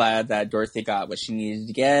was glad that Dorothy got what she needed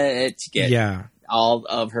to get all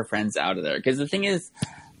of her friends out of there. Because the thing is,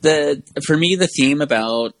 for me, the theme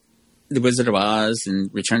about The Wizard of Oz and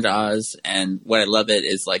Return to Oz, and what I love it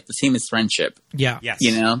is the theme is friendship. Yeah. Yes.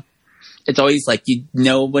 It's always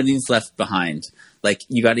nobody's left behind.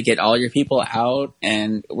 You got to get all your people out,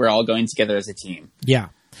 and we're all going together as a team. Yeah.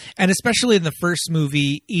 And especially in the first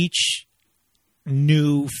movie, each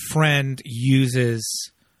new friend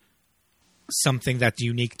uses something that's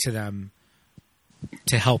unique to them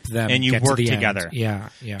to help them, and you get work to the together. End.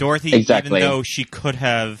 Yeah. Dorothy, exactly. Even though she could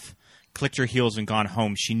have clicked her heels and gone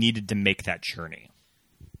home, she needed to make that journey.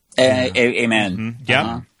 Amen. Mm-hmm. Yeah.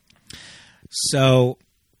 Uh-huh. So,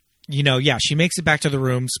 she makes it back to the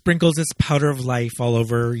room, sprinkles this powder of life all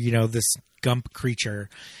over, this Gump creature,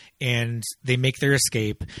 and they make their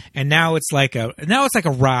escape. And now it's like a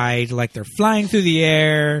ride, they're flying through the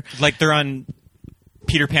air, they're on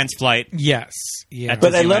Peter Pan's flight. Yes, yeah.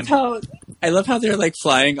 But I love how they're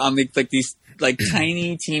flying on these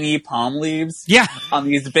tiny, teeny palm leaves. Yeah, on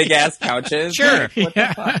these big ass couches. Sure, what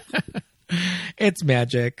the fuck? It's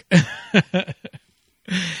magic.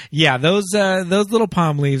 Yeah, those little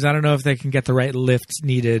palm leaves. I don't know if they can get the right lift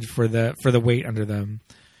needed for the weight under them.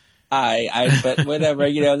 But whatever,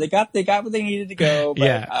 they got what they needed to go.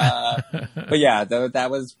 But, but yeah, that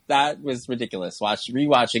was ridiculous.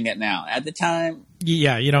 Rewatching it now. At the time,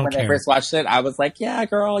 yeah, you don't when care. I first watched it, I was like, yeah,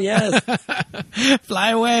 girl, yes,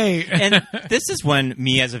 fly away. And this is when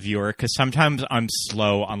me as a viewer, because sometimes I'm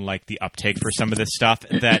slow on the uptake for some of this stuff,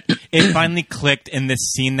 that it finally clicked in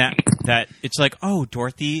this scene that it's oh,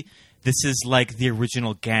 Dorothy, this is the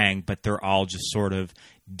original gang, but they're all just sort of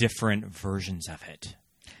different versions of it.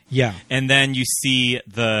 Yeah. And then you see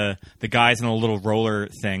the guys in the little roller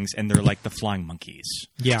things, and they're the flying monkeys.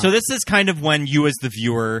 Yeah. So this is kind of when you as the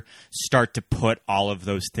viewer start to put all of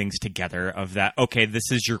those things together of that, okay,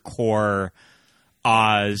 this is your core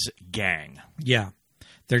Oz gang. Yeah.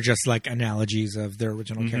 They're just like analogies of their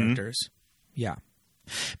original characters. Yeah.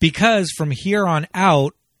 Because from here on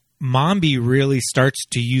out, Mombi really starts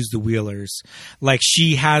to use the Wheelers. Like,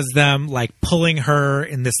 she has them like pulling her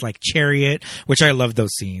in this like chariot, which I love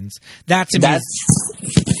those scenes. That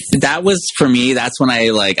was for me. That's when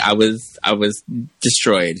I was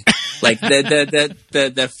destroyed. Like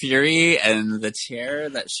the fury and the chair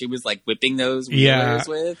that she was like whipping those Wheelers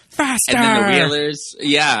with, faster, and then the Wheelers.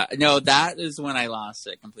 Yeah, no, that is when I lost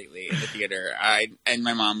it completely in the theater. And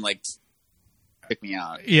my mom like took me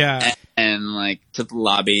out. Yeah. And like to the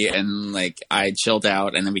lobby, and like I chilled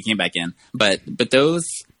out, and then we came back in. But those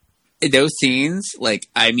scenes, like,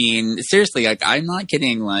 I mean, seriously, like, I'm not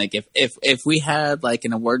kidding. Like, if we had like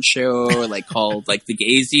an award show like called like the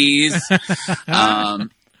Gazies,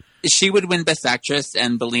 she would win Best Actress,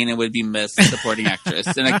 and Belina would be Best Supporting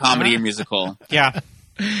Actress in a comedy or musical. Yeah.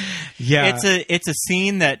 Yeah. It's a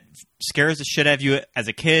scene that scares the shit out of you as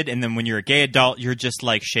a kid, and then when you're a gay adult, you're just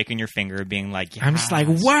like shaking your finger, being like, yes. I'm just like,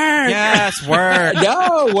 work, yes, work,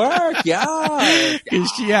 no, work, yeah.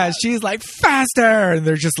 Yeah, she's like, faster, and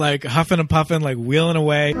they're just like huffing and puffing, like wheeling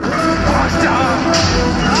away.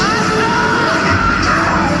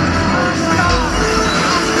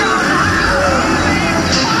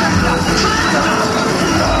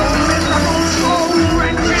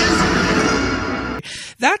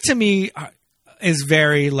 That to me is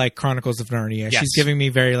very like Chronicles of Narnia. Yes. She's giving me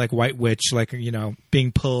very like White Witch, like, you know,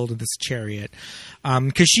 being pulled in this chariot,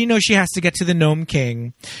 because she knows she has to get to the Gnome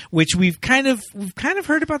King, which we've kind of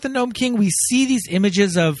heard about the Gnome King. We see these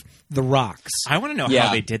images of the rocks. I want to know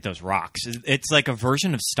how they did those rocks. It's like a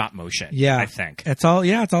version of stop motion. Yeah, I think it's all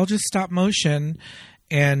just stop motion.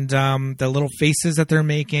 And the little faces that they're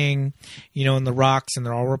making, you know, in the rocks, and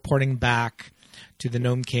they're all reporting back to the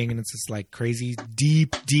Gnome King, and it's this like crazy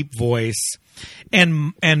deep voice.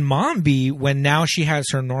 And Mombi, when now she has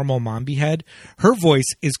her normal Mombi head, her voice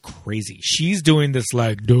is crazy. She's doing this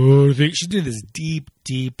like she's doing this deep,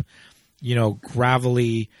 you know,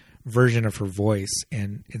 gravelly version of her voice,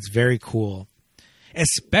 and it's very cool.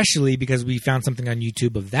 Especially because we found something on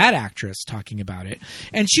YouTube of that actress talking about it.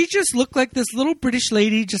 And she just looked like this little British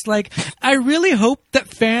lady, just like, I really hope that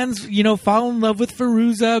fans, you know, fall in love with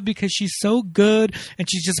Fairuza because she's so good. And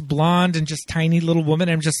she's just blonde and just tiny little woman.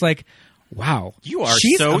 I'm just like, wow.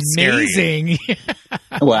 She's so amazing.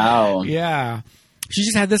 Wow. Yeah. She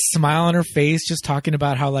just had this smile on her face, just talking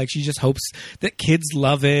about how like she just hopes that kids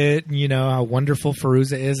love it. You know, how wonderful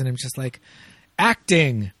Fairuza is. And I'm just like,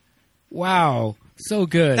 acting. Wow. So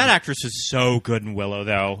good. That actress is so good in Willow,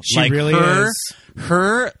 though. She like really is.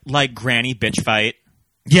 Her like granny bitch fight,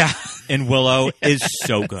 in Willow is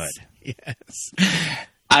so good. Yes,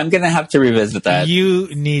 I'm gonna have to revisit that.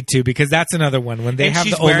 You need to, because that's another one when they have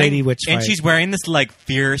the old lady witch fight, and she's wearing this like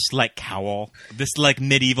fierce like cowl, this like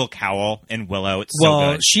medieval cowl in Willow. It's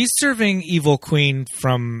so good. She's serving Evil Queen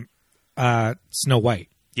from Snow White.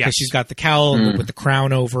 Yeah, she's got the cowl with the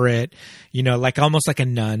crown over it. You know, like almost like a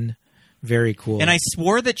nun. Very cool. And I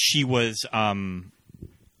swore that she was one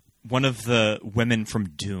of the women from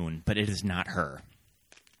Dune, but it is not her.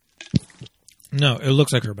 No, it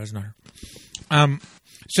looks like her, but it's not her.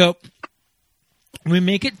 So we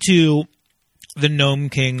make it to the Gnome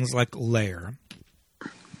King's like lair.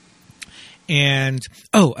 And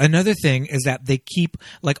another thing is that they keep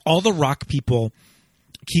like all the rock people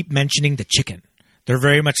keep mentioning the chicken. They're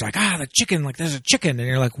very much like, the chicken, like there's a chicken. And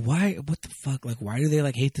you're like, why? What the fuck? Like, why do they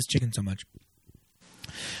like hate this chicken so much?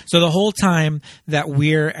 So the whole time that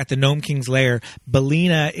we're at the Gnome King's lair,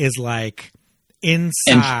 Belina is like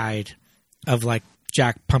inside of like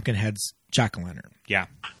Pumpkinhead's jack-o'-lantern. Yeah.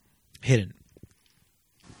 Hidden.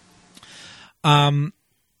 The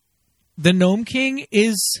Gnome King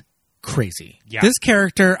is crazy. Yeah. This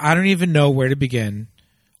character, I don't even know where to begin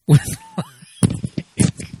with.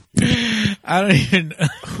 I don't even.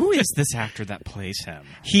 Who is this actor that plays him?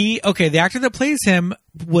 The actor that plays him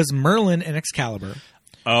was Merlin in Excalibur.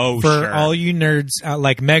 Oh, for all you nerds,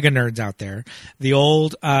 like mega nerds out there, the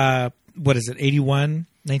old what is it,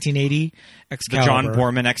 1980 Excalibur, the John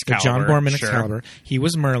Borman Excalibur. Excalibur. He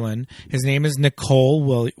was Merlin. His name is Nicole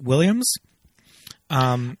Williams.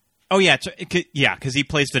 Because he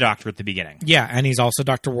plays the Doctor at the beginning. Yeah, and he's also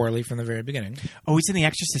Dr. Worley from the very beginning. Oh, he's in The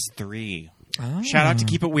Exorcist 3. Oh. Shout out to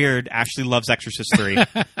Keep It Weird. Ashley loves Exorcist 3.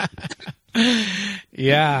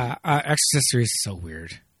 Yeah, Exorcist 3 is so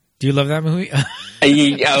weird. Do you love that movie?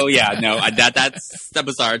 Oh yeah, no, that's a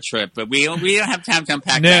bizarre trip, but we don't have time to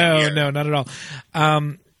unpack that here. No, not at all.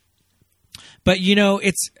 But you know,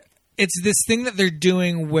 it's this thing that they're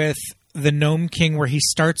doing with the Gnome King, where he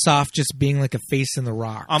starts off just being like a face in the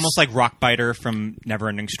rocks. Almost like Rockbiter from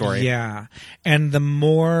Neverending Story. Yeah. And the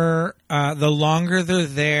longer they're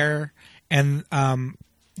there, and,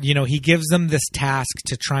 he gives them this task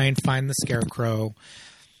to try and find the Scarecrow.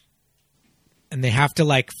 And they have to,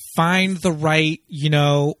 like, find the right,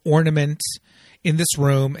 ornament in this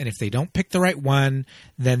room. And if they don't pick the right one,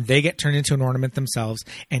 then they get turned into an ornament themselves.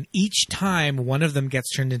 And each time one of them gets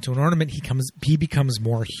turned into an ornament, he becomes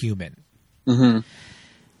more human. Mm-hmm.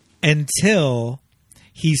 Until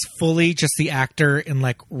he's fully just the actor in,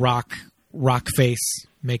 like, rock face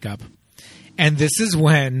makeup. And this is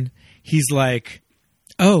when he's like,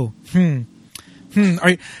 oh, are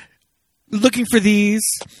you looking for these?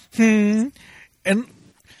 And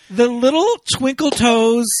the little twinkle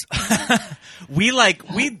toes,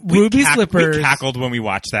 ruby slippers. We cackled when we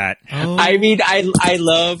watched that. Oh. I mean, I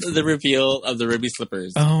love the reveal of the ruby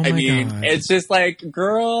slippers. Oh my God. It's just like,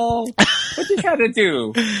 girl, what you gotta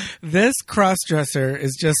do? This cross-dresser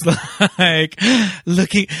is just like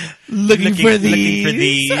looking for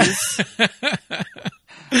these.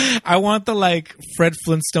 I want the, like, Fred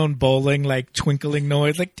Flintstone bowling, like, twinkling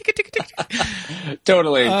noise, like, tick, tick, tick, tick.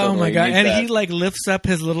 Totally. Oh my God. And that. he, like, lifts up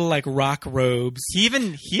his little, like, rock robes. He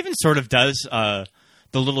even sort of does the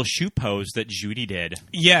little shoe pose that Judy did.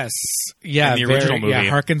 Yes. Yeah. In the original movie. Yeah,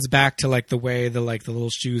 harkens back to, like, the way the little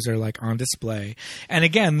shoes are, like, on display. And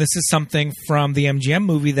again, this is something from the MGM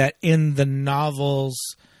movie that in the novels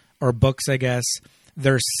or books, I guess,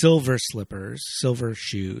 they're silver slippers, silver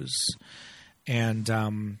shoes. And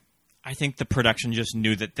I think the production just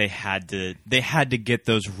knew that they had to get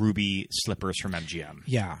those ruby slippers from MGM.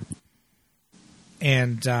 Yeah.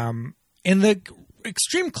 And in the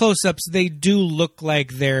extreme close-ups, they do look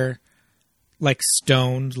like they're, like,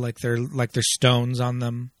 stoned, like they're stones on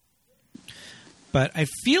them. But I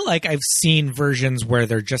feel like I've seen versions where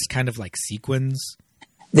they're just kind of like sequins.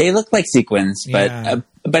 They look like sequins, Yeah.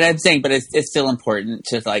 but I'm saying, but it's still important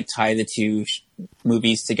to, like, tie the two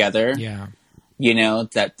movies together. Yeah.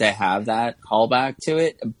 That they have that callback to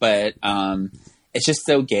it, but it's just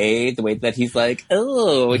so gay the way that he's like,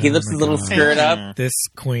 he lifts his little skirt up. This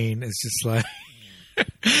queen is just like,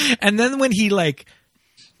 and then when he, like,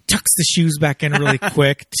 tucks the shoes back in really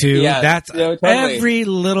quick too. Yeah, that's totally. Every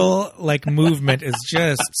little, like, movement is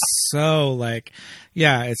just so, like,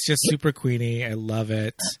 yeah, it's just super queenie. I love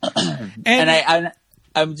it. And I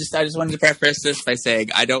just wanted to preface this by saying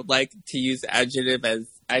I don't like to use adjective as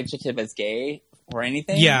gay or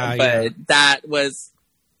anything. Yeah, but that was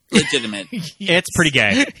legitimate. It's pretty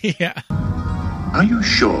gay. Yeah. Are you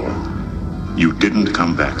sure you didn't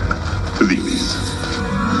come back for these?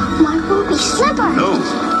 My ruby slippers.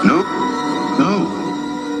 No.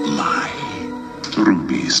 My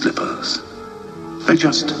ruby slippers. They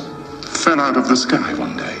just fell out of the sky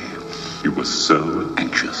one day. You were so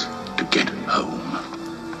anxious to get home.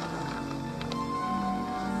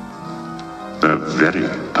 They're very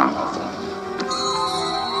powerful.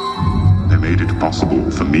 They made it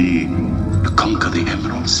possible for me to conquer the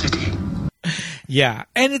Emerald City. Yeah,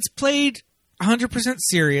 and it's played 100%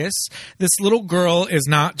 serious. This little girl is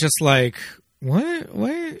not just like, what?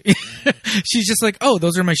 She's just like, oh,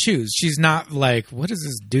 those are my shoes. She's not like, what is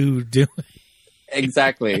this dude doing?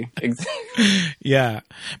 Exactly. Yeah.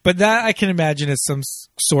 But that I can imagine is some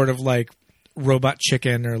sort of, like, Robot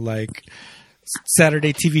Chicken or, like,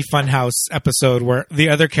 Saturday TV Funhouse episode where the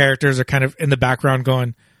other characters are kind of in the background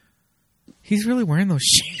going, he's really wearing those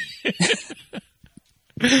shoes.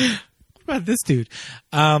 What about this dude?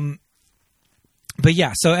 But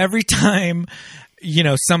yeah, so every time,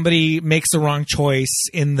 somebody makes the wrong choice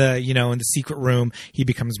in the, in the secret room, he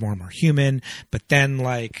becomes more and more human. But then,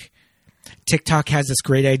 like, TikTok has this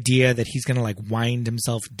great idea that he's going to, like, wind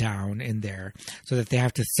himself down in there so that they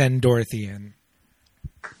have to send Dorothy in.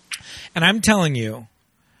 And I'm telling you,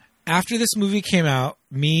 after this movie came out,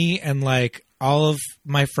 me and, like, all of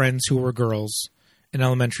my friends who were girls in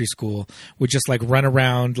elementary school would just, like, run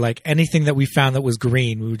around, like, anything that we found that was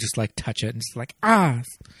green, we would just, like, touch it and just like,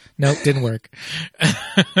 nope, didn't work.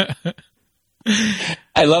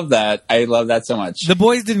 I love that. I love that so much. The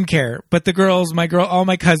boys didn't care, but the girls, all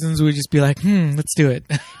my cousins would just be like, let's do it.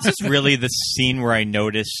 This is really the scene where I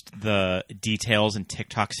noticed the details in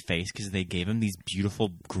TikTok's face because they gave him these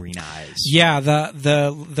beautiful green eyes. Yeah,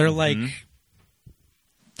 they're like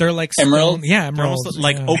emeralds. Yeah, emeralds, almost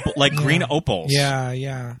like opal, like green opals.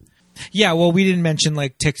 Yeah. Well, we didn't mention,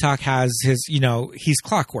 like, TikTok has his, he's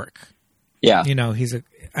Clockwork. Yeah,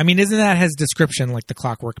 isn't that his description, like the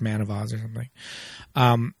Clockwork Man of Oz or something?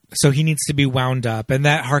 So he needs to be wound up, and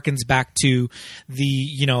that harkens back to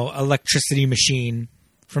the, electricity machine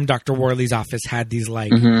from Dr. Worley's office had these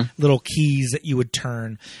like little keys that you would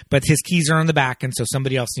turn, but his keys are on the back, and so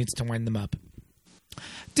somebody else needs to wind them up.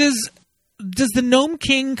 Does the Gnome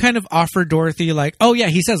King kind of offer Dorothy like, oh yeah,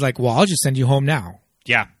 he says like, well, I'll just send you home now.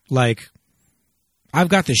 Yeah. Like, I've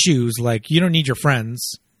got the shoes. Like, you don't need your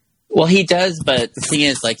friends. Well, he does, but the thing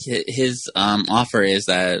is, like, his offer is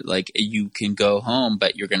that, like, you can go home,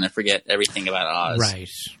 but you're going to forget everything about Oz. Right.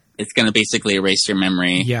 It's going to basically erase your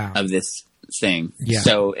memory Yeah. of this thing. Yeah.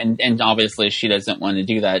 So, and obviously she doesn't want to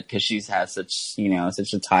do that because she's has such,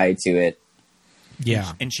 such a tie to it.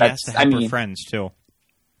 Yeah. And she has to help her friends, too.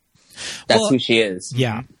 That's who she is.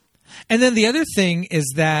 Yeah. And then the other thing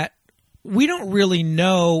is that we don't really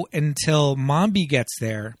know until Mombi gets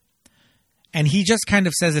there. And he just kind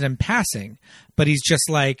of says it in passing, but he's just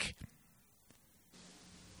like,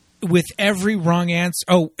 with every wrong answer.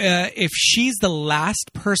 If she's the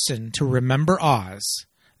last person to remember Oz,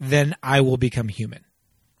 then I will become human.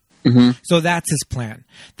 Mm-hmm. So that's his plan.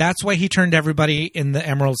 That's why he turned everybody in the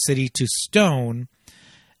Emerald City to stone.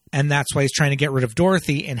 And that's why he's trying to get rid of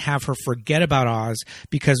Dorothy and have her forget about Oz,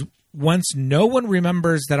 because once no one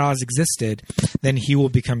remembers that Oz existed, then he will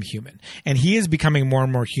become human. And he is becoming more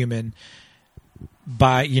and more human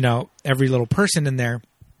by, every little person in there.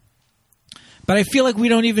 But I feel like we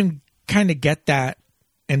don't even kind of get that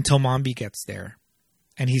until Mombi gets there.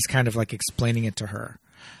 And he's kind of like explaining it to her.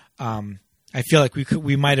 I feel like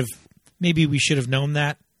maybe we should have known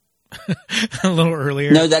that a little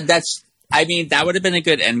earlier. No, that would have been a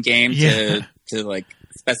good end game to like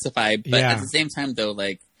specify. But at the same time though,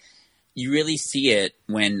 like, you really see it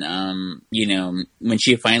when, when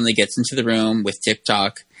she finally gets into the room with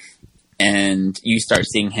TikTok, and you start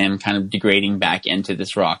seeing him kind of degrading back into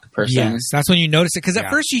this rock person. Yes, that's when you notice it. Because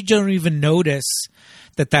at first you don't even notice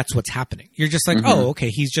that that's what's happening. You're just like, oh, okay,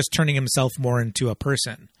 he's just turning himself more into a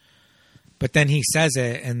person. But then he says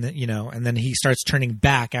it, and and then he starts turning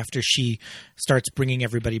back after she starts bringing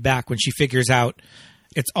everybody back. When she figures out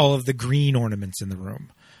it's all of the green ornaments in the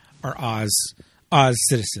room are Oz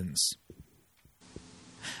citizens.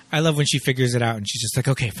 I love when she figures it out, and she's just like,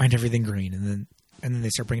 okay, find everything green, and then they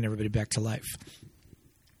start bringing everybody back to life.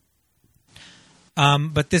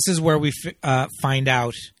 But this is where we find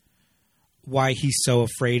out why he's so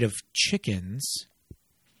afraid of chickens.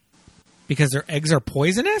 Because their eggs are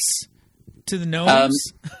poisonous to the gnomes?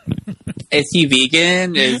 Is he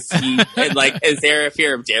vegan? Is there a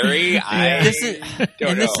fear of dairy? This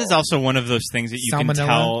is also one of those things that you Salmonella? can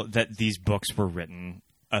tell that these books were written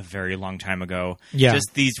a very long time ago. Yeah.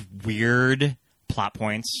 Just these weird plot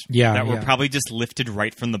points that were probably just lifted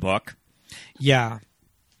right from the book. Yeah.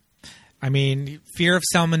 I mean, fear of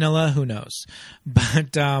salmonella, who knows?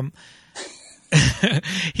 But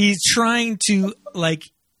he's trying to, like,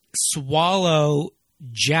 swallow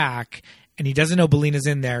Jack, and he doesn't know Bellina's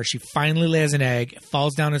in there. She finally lays an egg, it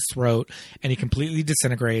falls down his throat, and he completely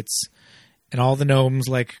disintegrates, and all the gnomes,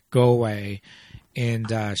 like, go away, and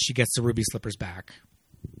she gets the ruby slippers back.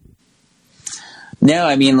 No,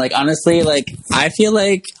 I mean, like, honestly, like, I feel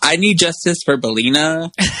like I need justice for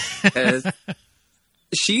Bellina, because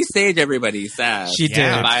she saved everybody's ass. She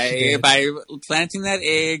did. By planting that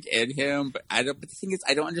egg in him. But the thing is,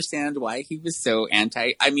 I don't understand why he was so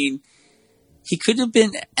anti. I mean, he could have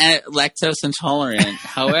been lactose intolerant.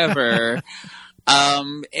 However,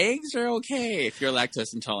 eggs are okay if you're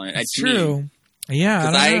lactose intolerant. That's true.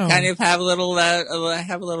 Yeah, because I kind of have a little of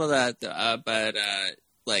that. But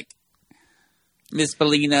like, Miss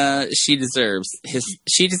Bellina, she deserves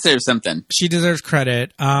something. She deserves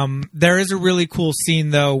credit. There is a really cool scene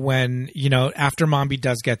though when, after Mombi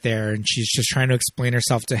does get there and she's just trying to explain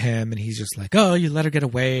herself to him, and he's just like, oh, you let her get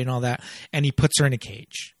away and all that. And he puts her in a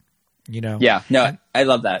cage, Yeah, no, I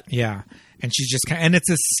love that. Yeah. And she's just and it's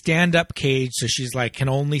a stand-up cage. So she's like, can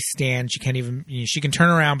only stand. She can't even, she can turn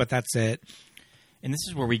around, but that's it. And this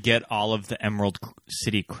is where we get all of the Emerald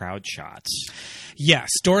City crowd shots. Yes,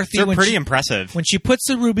 Dorothy. They're pretty impressive. When she puts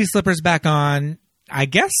the ruby slippers back on, I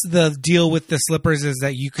guess the deal with the slippers is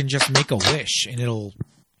that you can just make a wish and it'll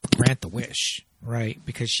grant the wish, right?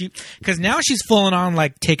 Because now she's full on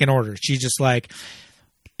like taking orders. She's just like,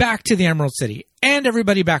 back to the Emerald City and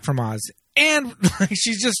everybody back from Oz, and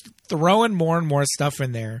she's just throwing more and more stuff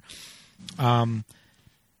in there.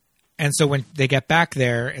 And so when they get back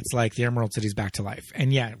there, it's like the Emerald City's back to life.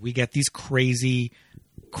 And yeah, we get these crazy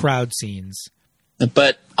crowd scenes.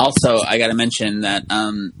 But also, I got to mention that,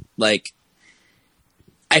 like,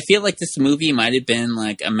 I feel like this movie might have been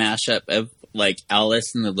like a mashup of like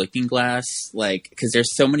Alice in the Looking Glass, like, because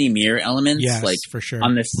there's so many mirror elements, yes, like for sure,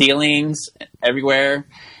 on the ceilings everywhere,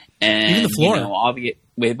 and even the floor.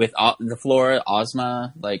 with all, the floor,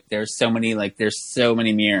 Ozma, like there's so many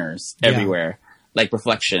mirrors everywhere, like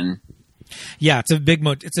reflection. Yeah, it's a big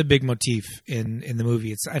motif in the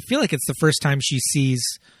movie. I feel like it's the first time she sees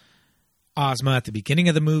Ozma at the beginning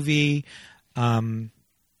of the movie. It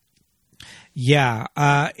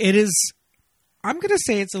is. I'm going to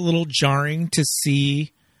say it's a little jarring to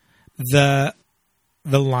see the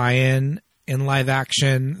lion in live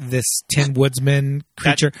action, this Tin Woodsman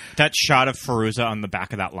creature. That shot of Fairuza on the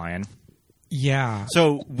back of that lion. Yeah.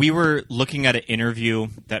 So we were looking at an interview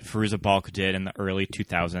that Fairuza Balk did in the early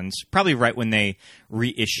 2000s, probably right when they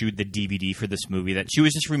reissued the DVD for this movie, that she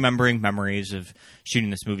was just remembering memories of shooting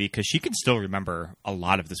this movie, because she can still remember a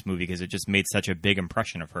lot of this movie because it just made such a big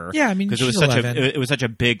impression of her. Yeah, I mean, because it was such a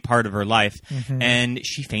big part of her life, and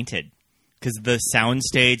she fainted because the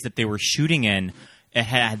soundstage that they were shooting in, it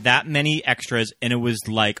had that many extras, and it was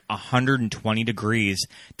like 120 degrees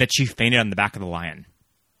that she fainted on the back of the lion.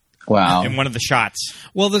 Wow. In one of the shots.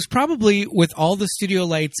 Well, there's probably, with all the studio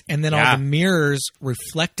lights and then all the mirrors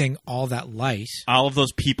reflecting all that light. All of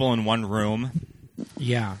those people in one room.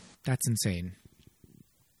 Yeah, that's insane.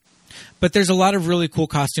 But there's a lot of really cool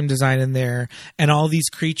costume design in there. And all these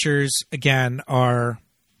creatures, again, are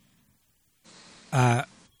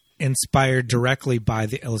inspired directly by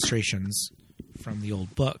the illustrations from the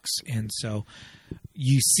old books. And so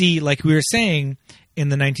you see, like we were saying, in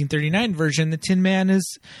the 1939 version, the Tin Man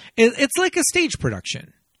it's like a stage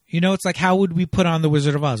production. You know, it's like, how would we put on the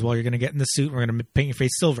Wizard of Oz? Well, you're going to get in the suit, we're going to paint your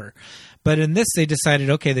face silver. But in this, they decided,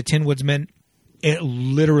 okay, the Tin Woodsman, it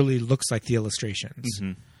literally looks like the illustrations.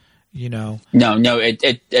 Mm-hmm. You know? No,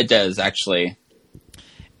 it does, actually.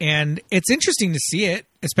 And it's interesting to see it,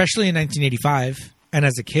 especially in 1985, and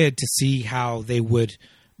as a kid, to see how they would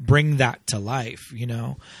bring that to life, you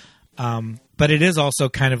know? But it is also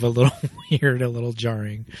kind of a little weird, a little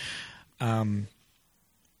jarring. And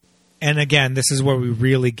again, this is where we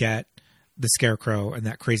really get the Scarecrow and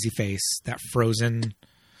that crazy face, that frozen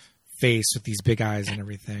face with these big eyes and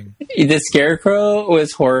everything. The Scarecrow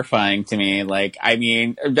was horrifying to me. Like, I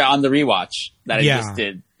mean, on the rewatch that I just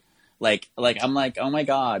did, like I'm like, oh my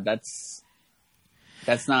God,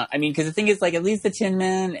 that's not, I mean, because the thing is, like, at least the Tin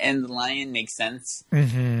Man and the Lion make sense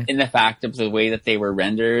in the fact of the way that they were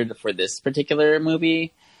rendered for this particular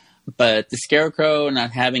movie. But the Scarecrow not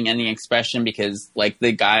having any expression, because, like,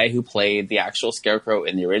 the guy who played the actual Scarecrow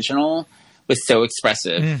in the original was so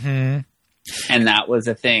expressive. And that was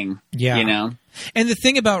a thing, you know? And the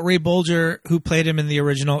thing about Ray Bolger, who played him in the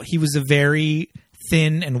original, he was a very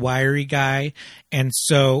thin and wiry guy. And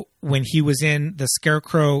so when he was in the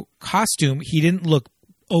Scarecrow costume, he didn't look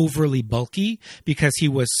overly bulky because he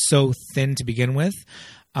was so thin to begin with.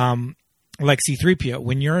 Like C-3PO,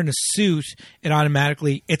 when you're in a suit,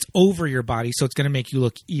 it's over your body, so it's going to make you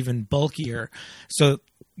look even bulkier. So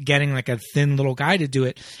getting like a thin little guy to do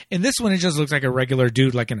it. In this one, it just looks like a regular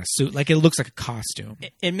dude, like in a suit. Like, it looks like a costume.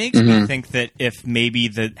 It makes me think that if maybe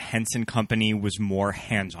the Henson Company was more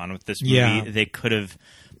hands-on with this movie, they could have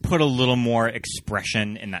put a little more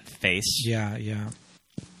expression in that face. Yeah.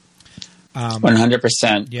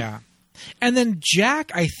 100%. Yeah. And then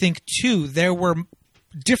Jack, I think, too, there were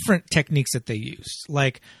different techniques that they used.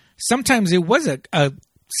 Like, sometimes it was a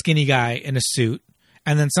skinny guy in a suit,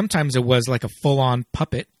 and then sometimes it was like a full-on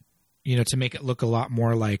puppet, you know, to make it look a lot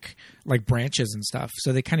more like branches and stuff.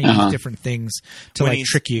 So they kind of use different things to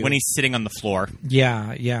trick you. When he's sitting on the floor.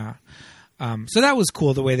 Yeah. So that was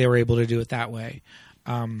cool, the way they were able to do it that way.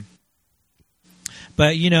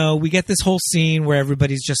 But, you know, we get this whole scene where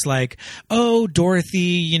everybody's just like, oh, Dorothy,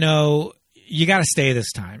 you know, you got to stay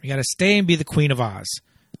this time. You got to stay and be the Queen of Oz.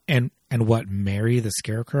 And what, marry the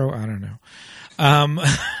Scarecrow? I don't know.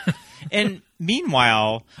 And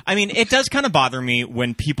meanwhile, I mean, it does kind of bother me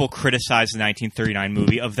when people criticize the 1939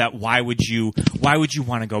 movie of that. Why would you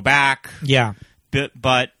want to go back? Yeah.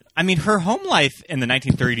 But I mean, her home life in the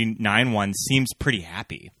 1939 one seems pretty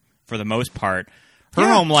happy for the most part. Her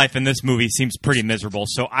home life in this movie seems pretty miserable,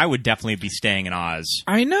 so I would definitely be staying in Oz.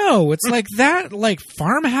 I know. It's like that, like,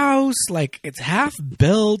 farmhouse, like, it's half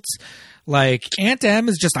built. Like, Aunt Em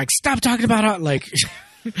is just like, stop talking about it. Like,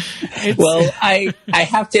 well, I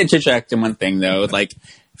have to interject in one thing, though. Like,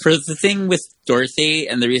 for the thing with Dorothy,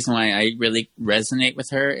 and the reason why I really resonate with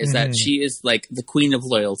her is that she is, like, the queen of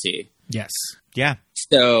loyalty. Yes. Yeah.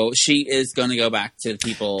 So she is going to go back to the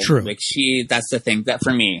people. True. Like, that's the thing that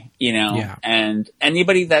for me, you know, and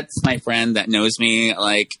anybody that's my friend that knows me,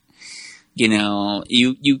 like, you know,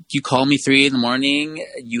 you call me 3 a.m,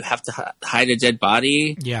 you have to hide a dead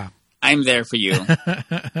body. Yeah. I'm there for you.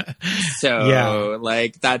 So,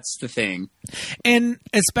 like, that's the thing. And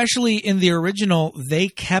especially in the original, they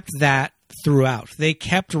kept that throughout. They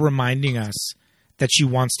kept reminding us that she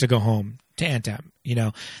wants to go home to Aunt Em. They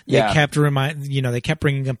kept they kept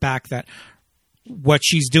bringing it back that what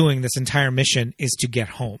she's doing this entire mission is to get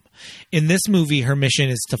home. In this movie, her mission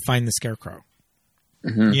is to find the Scarecrow.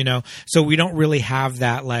 So we don't really have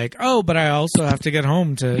that like, oh, but I also have to get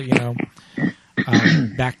home to,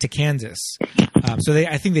 back to Kansas.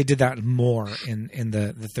 I think they did that more in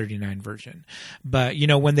the 39 version. But,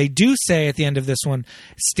 when they do say at the end of this one,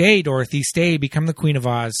 stay, Dorothy, stay, become the Queen of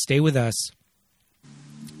Oz, stay with us.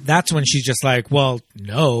 That's when she's just like, well,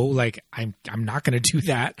 no, like I'm not going to do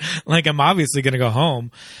that. Like I'm obviously going to go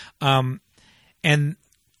home. And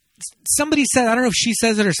somebody said, I don't know if she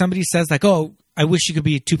says it or somebody says like, oh, I wish you could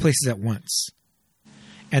be two places at once.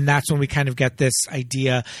 And that's when we kind of get this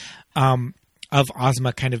idea of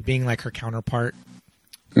Ozma kind of being like her counterpart.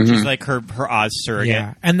 She's like her Oz surrogate.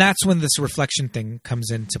 Yeah. And that's when this reflection thing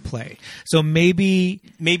comes into play. So maybe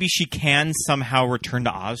she can somehow return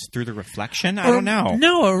to Oz through the reflection. I don't know.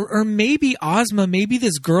 No, or maybe Ozma, maybe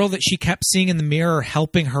this girl that she kept seeing in the mirror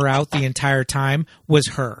helping her out the entire time was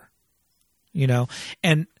her.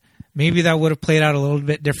 And maybe that would have played out a little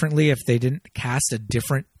bit differently if they didn't cast a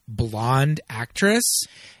different blonde actress.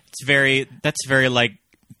 That's very like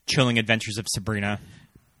Chilling Adventures of Sabrina.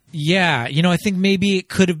 Yeah, I think maybe it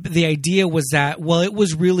could have. The idea was that, well, it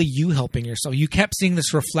was really you helping yourself. You kept seeing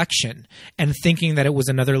this reflection and thinking that it was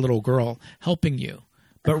another little girl helping you,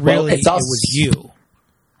 but really it was you.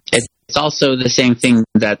 It's also the same thing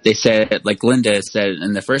that they said, like Linda said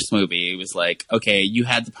in the first movie. It was like, okay, you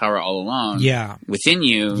had the power all along, within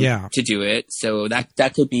you, to do it. So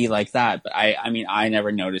that could be like that. But I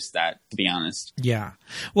never noticed that, to be honest. Yeah.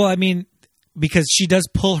 Well, I mean, because she does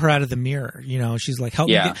pull her out of the mirror, she's like, help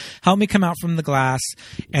me come out from the glass.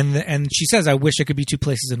 And she says, I wish I could be two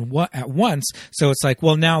places at once. So it's like,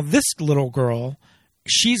 well, now this little girl,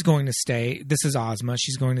 she's going to stay. This is Ozma.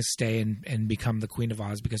 She's going to stay and become the Queen of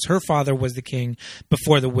Oz because her father was the king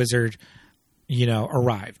before the wizard,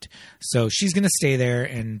 arrived. So she's going to stay there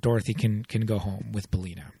and Dorothy can go home with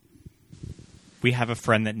Bellina. We have a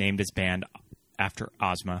friend that named his band after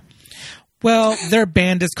Ozma. Well, their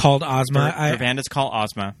band is called Ozma. Their band is called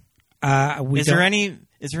Ozma. Is there any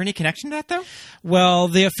connection to that, though? Well,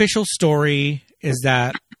 the official story is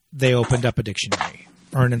that they opened up a dictionary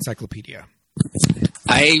or an encyclopedia.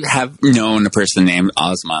 I have known a person named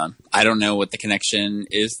Ozma. I don't know what the connection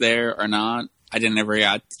is there or not. I didn't ever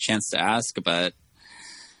get the chance to ask, but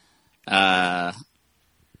I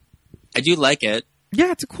do like it.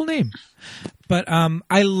 Yeah, it's a cool name. But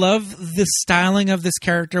I love the styling of this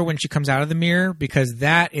character when she comes out of the mirror because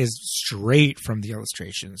that is straight from the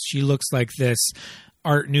illustrations. She looks like this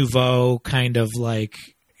Art Nouveau kind of like,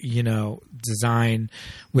 design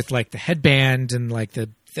with like the headband and like the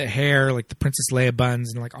hair, like the Princess Leia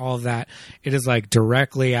buns and like all of that. It is like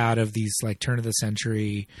directly out of these like turn of the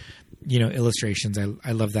century, illustrations.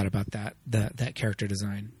 I love that about that character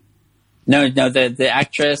design. No, the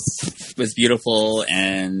actress was beautiful,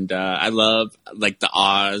 and I love like the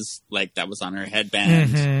Oz, like that was on her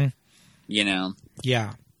headband.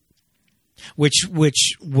 Yeah. Which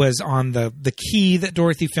was on the key that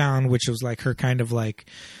Dorothy found, which was like her kind of like,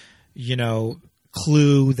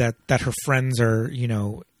 clue that her friends are,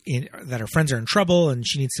 that her friends are in trouble and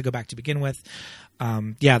she needs to go back to begin with.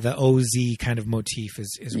 The OZ kind of motif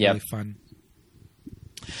is really fun.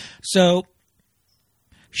 So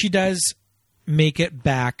she does make it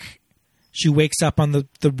back. She wakes up on the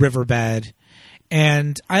riverbed.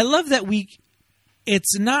 And I love that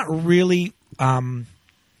it's not really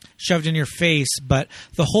shoved in your face, but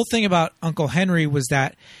the whole thing about Uncle Henry was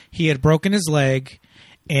that he had broken his leg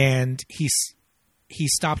and he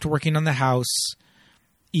stopped working on the house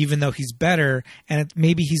even though he's better. And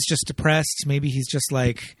maybe he's just depressed. Maybe he's just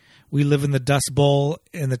like, we live in the Dust Bowl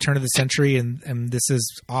in the turn of the century and this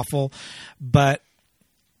is awful. But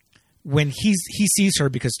when he sees her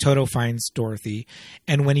because Toto finds Dorothy,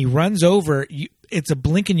 and when he runs over, it's a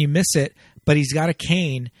blink and you miss it, but he's got a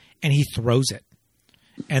cane and he throws it.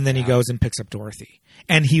 And then he goes and picks up Dorothy.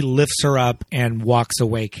 And he lifts her up and walks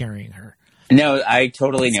away carrying her. No, I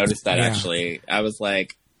totally noticed that, actually. I was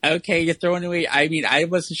like, okay, you're throwing away. I mean, I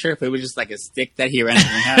wasn't sure if it was just like a stick that he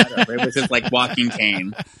randomly had or if it was his like walking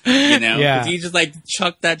cane. Yeah. He just like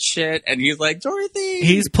chucked that shit and he's like, Dorothy!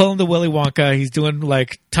 He's pulling the Willy Wonka. He's doing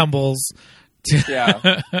like tumbles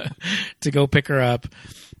to, to go pick her up.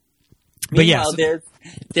 But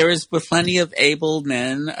there was plenty of able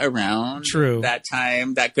men around that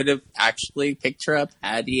time that could have actually picked her up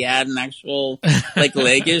had he had an actual like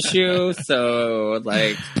leg issue. So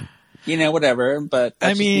like, whatever. But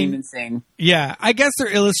that I mean, insane. Yeah, I guess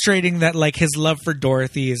they're illustrating that like his love for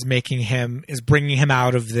Dorothy is bringing him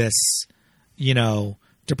out of this,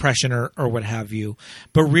 depression or what have you.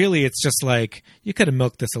 But really, it's just like you could have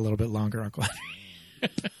milked this a little bit longer, Uncle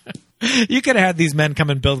Henry. You could have had these men come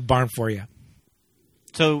and build a barn for you.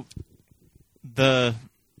 So the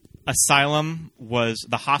asylum was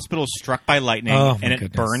the hospital struck by lightning and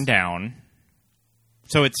it burned down.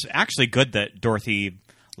 So it's actually good that Dorothy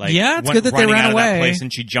it's went good that they running ran out away. Of that place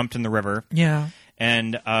and she jumped in the river. Yeah.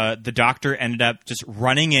 And the doctor ended up just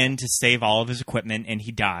running in to save all of his equipment, and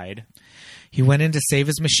he died. He went in to save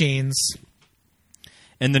his machines.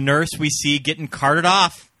 And the nurse we see getting carted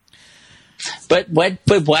off. But why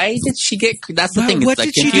did she get? That's the thing. What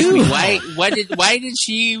It's did like, she do? Why did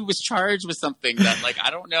she was charged with something that I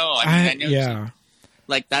don't know. I know. Yeah.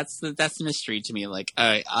 That's the mystery to me.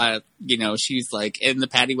 She's in the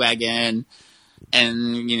paddy wagon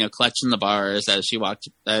and clutching the bars as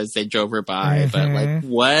they drove her by. Mm-hmm. But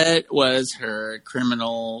what was her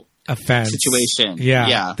criminal offense situation?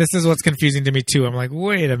 Yeah. This is what's confusing to me too. I'm like,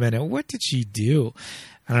 wait a minute, what did she do?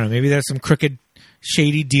 I don't know. Maybe there's some crooked,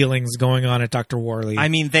 shady dealings going on at Dr. Worley. I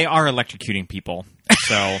mean, they are electrocuting people,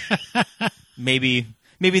 so maybe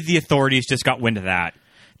the authorities just got wind of that.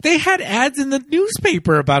 They had ads in the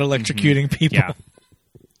newspaper about electrocuting people. Yeah.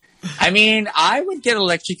 I mean, I would get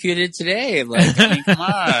electrocuted today. Come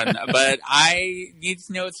on. But I need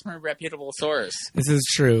to know it's from a reputable source. This is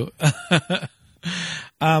true.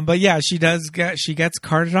 But yeah, she gets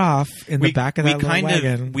carted off in the back of that little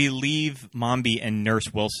wagon. We leave Mombi and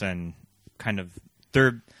Nurse Wilson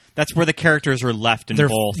that's where the characters are left in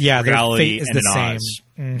both reality their fate is and the in same. Oz.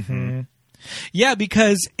 Mm-hmm. Yeah,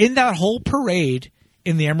 because in that whole parade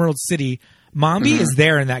in the Emerald City, Mombi is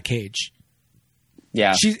there in that cage.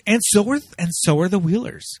 Yeah, so are the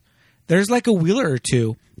Wheelers. There's like a Wheeler or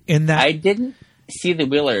two in that. I didn't see the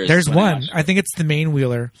Wheelers. There's one. I think it's the main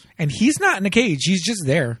Wheeler, and he's not in a cage. He's just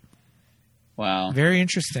there. Wow, very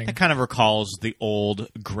interesting. That kind of recalls the old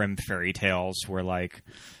grim fairy tales where the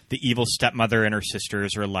evil stepmother and her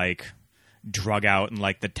sisters are drug out in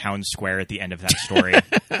the town square at the end of that story.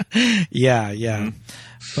 Yeah. Mm-hmm.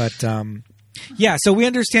 But yeah, so we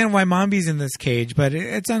understand why Mombi's in this cage, but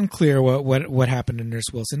it's unclear what happened to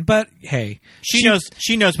Nurse Wilson. But hey, she knows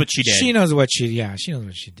what she did. She knows what she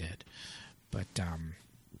did. But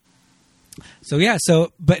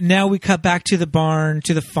but now we cut back to the barn,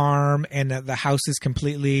 to the farm, and the house is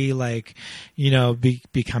completely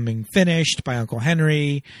becoming finished by Uncle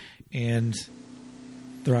Henry, and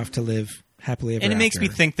they're off to live happily ever after. And it makes me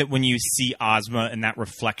think that when you see Ozma in that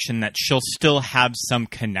reflection, that she'll still have some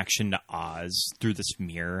connection to Oz through this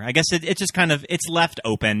mirror. I guess it just kind of, it's left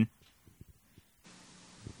open.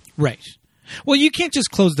 Right. Well, you can't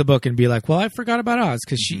just close the book and be like, well, I forgot about Oz,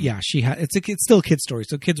 because it's still a kid's story,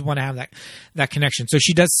 so kids want to have that connection. So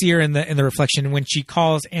she does see her in the reflection. When she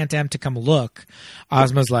calls Aunt Em to come look,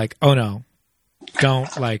 Ozma's like, oh no, don't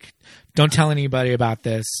tell anybody about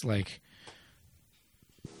this. They're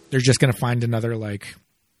just going to find another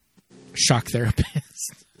shock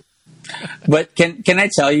therapist. But can I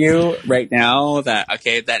tell you right now that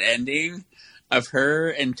that ending of her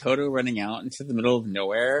and Toto running out into the middle of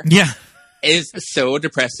nowhere, is so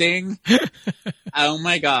depressing. Oh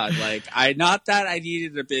my god! Not that I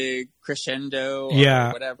needed a big crescendo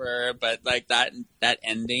or whatever, but that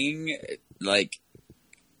ending,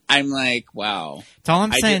 I'm wow. That's all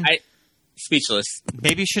I'm saying. Speechless.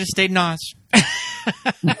 Maybe you should have stayed in Oz.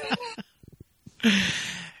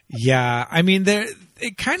 Yeah, I mean,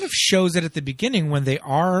 it kind of shows it at the beginning when they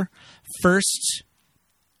are first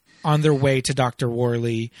on their way to Dr.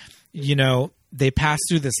 Worley. They pass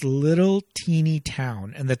through this little teeny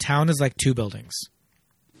town, and the town is 2 buildings.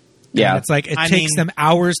 Yeah, and it's it takes them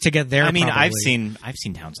hours to get there. I mean, probably. I've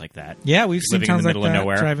seen towns like that. Yeah, we've seen towns like that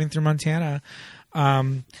nowhere. Driving through Montana.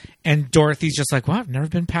 And Dorothy's just well, I've never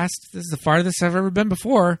been past. This is the farthest I've ever been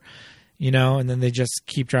before. And then they just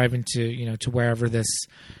keep driving to wherever this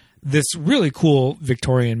really cool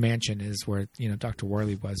Victorian mansion is, where Dr.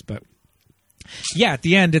 Worley was. But yeah, at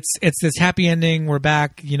the end, it's this happy ending. We're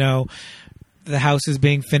back. The house is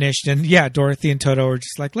being finished, and Dorothy and Toto are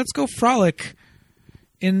just let's go frolic.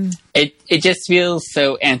 It just feels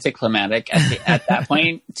so anticlimactic at that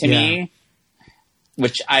point to me,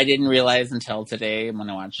 which I didn't realize until today when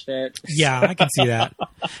I watched it. Yeah, I can see that.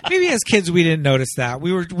 Maybe as kids we didn't notice that.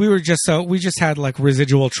 We just had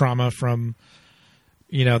residual trauma from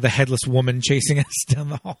the headless woman chasing us down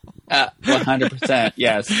the hall. 100%,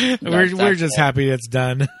 yes. We're just happy it's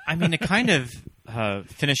done. I mean, to kind of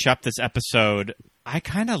finish up this episode, I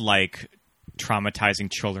kind of like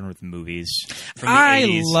traumatizing children with movies from the I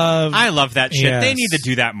 80s. I love that shit. Yes. They need to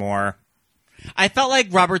do that more. I felt like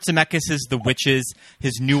Robert Zemeckis' The Witches,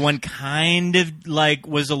 his new one, kind of like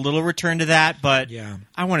was a little return to that, but Yeah.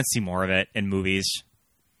 I want to see more of it in movies.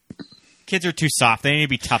 Kids are too soft. They need to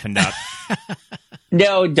be toughened up.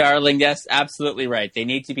 No, darling, that's absolutely right. They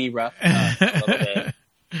need to be roughed up a little bit.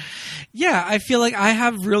 Yeah, I feel like I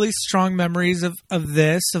have really strong memories of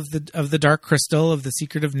this, of the Dark Crystal, of the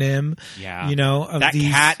Secret of Nim. Yeah. You know, of that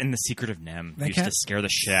these, cat in The Secret of Nim That used cat- to scare the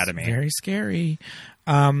shit out of me. Very scary.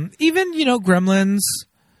 Even, Gremlins.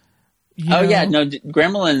 Oh yeah, no,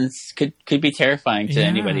 Gremlins could be terrifying to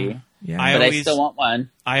anybody. Yeah. But I still want one.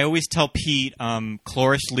 I always tell Pete,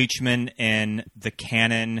 Cloris Leachman in the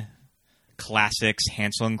canon classics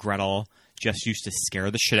Hansel and Gretel just used to scare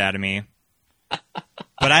the shit out of me.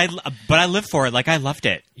 But I lived for it. Like, I loved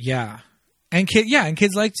it. Yeah. And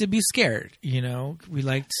kids like to be scared, We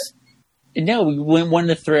liked... No, we want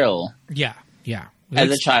the thrill. Yeah. As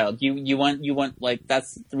a child, you want like,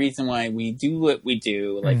 that's the reason why we do what we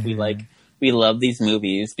do. Like, we love these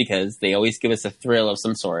movies because they always give us a thrill of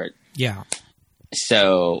some sort. Yeah.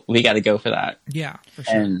 So we got to go for that. Yeah, for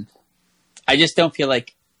sure. And I just don't feel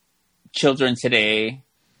like children today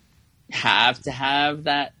have to have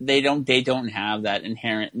that. They don't have that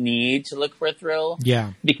inherent need to look for a thrill.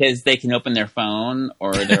 Yeah. Because they can open their phone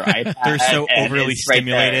or their iPad. They're so and overly it's right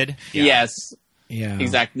stimulated. there. Yeah. Yes. Yeah.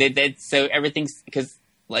 Exactly. So everything's because,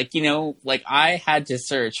 like, I had to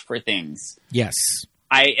search for things. Yes.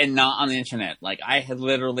 And not on the internet. Like, I had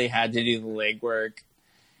literally had to do the legwork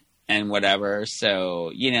and whatever.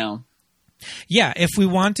 So, Yeah, if we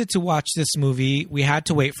wanted to watch this movie, we had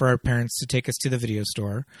to wait for our parents to take us to the video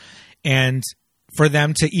store and for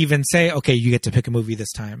them to even say, okay, you get to pick a movie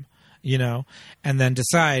this time, and then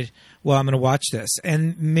decide, well, I'm going to watch this.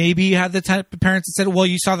 And maybe you had the type of parents that said, well,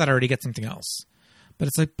 you saw that already, get something else. But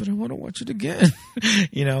it's like, but I want to watch it again,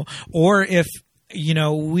 Or if,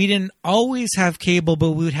 we didn't always have cable,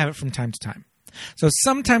 but we would have it from time to time. So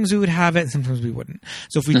sometimes we would have it and sometimes we wouldn't.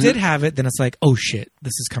 So if we did have it, then it's like, oh shit,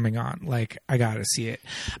 this is coming on. Like, I got to see it.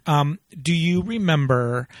 Do you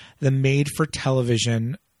remember the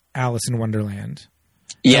made-for-television Alice in Wonderland?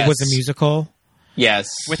 Yes. It was a musical. Yes.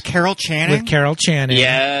 With Carol Channing?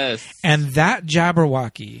 Yes. And that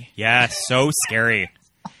Jabberwocky. Yes, so scary.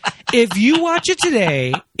 If you watch it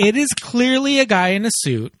today, it is clearly a guy in a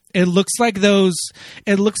suit. It looks like those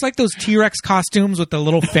T-Rex costumes with the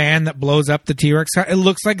little fan that blows up the T-Rex. It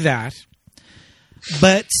looks like that.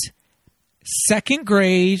 But second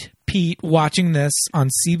grade Pete watching this on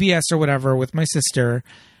CBS or whatever with my sister,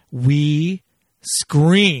 we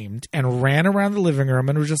screamed and ran around the living room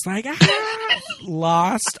and were just like,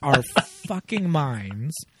 lost our fucking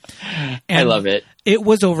minds. And I love it. It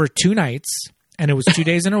was over 2 nights and it was 2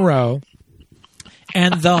 days in a row.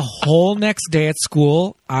 And the whole next day at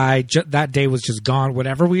school, that day was just gone.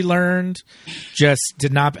 Whatever we learned just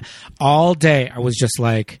did not. All day, I was just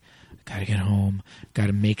like, gotta get home.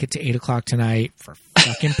 Gotta make it to 8 o'clock tonight for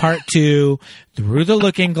fucking part 2. Through the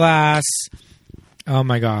looking glass. Oh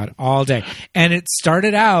my God, all day. And it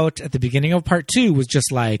started out at the beginning of part 2 was just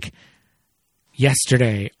like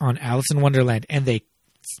yesterday on Alice in Wonderland. And they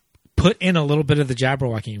put in a little bit of the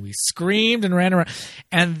Jabberwocky. We screamed and ran around.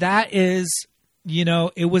 And that is...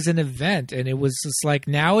 it was an event, and it was just like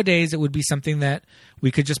nowadays it would be something that we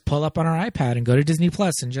could just pull up on our iPad and go to Disney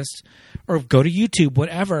Plus and or go to YouTube,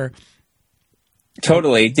 whatever.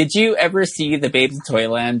 Totally. Did you ever see The Babes in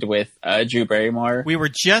Toyland with Drew Barrymore? We were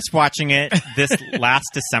just watching it this last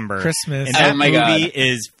December. Christmas. And that Oh my movie God.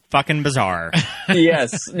 is fucking bizarre.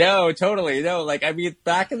 Yes. No, totally. No, like, I mean,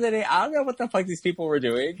 back in the day, I don't know what the fuck these people were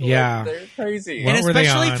doing. Yeah. Like, they're crazy. What And were they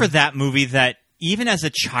especially on? for that movie that even as a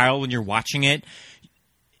child when you're watching it,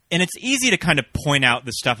 and it's easy to kind of point out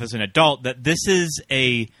the stuff as an adult, that this is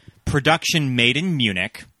a production made in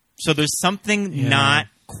Munich. So there's something not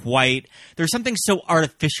quite... There's something so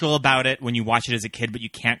artificial about it when you watch it as a kid, but you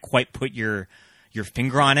can't quite put your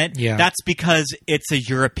finger on it. Yeah. That's because it's a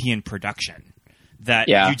European production. That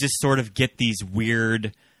you just sort of get these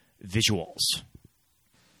weird visuals.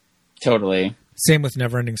 Totally. Same with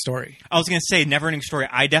Neverending Story. I was going to say Neverending Story.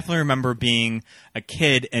 I definitely remember being a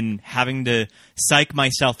kid and having to psych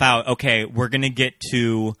myself out. Okay, we're going to get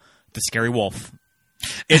to the scary wolf.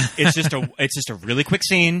 It's just a really quick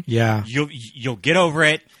scene. Yeah. You'll get over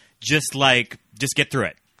it. Just get through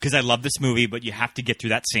it. Because I love this movie, but you have to get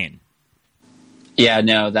through that scene. Yeah,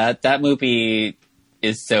 no, that movie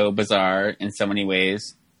is so bizarre in so many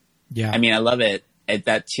ways. Yeah. I mean, I love it.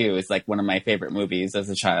 That too is like one of my favorite movies as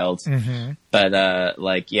a child. Mm-hmm. But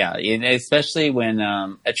and especially when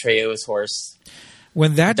Atreus' horse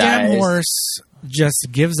When that damn dies. horse just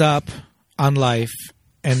gives up on life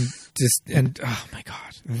and oh my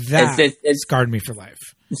god, that It's scarred me for life.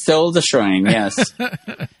 soul destroying. Yes.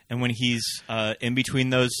 And when he's in between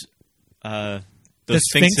those The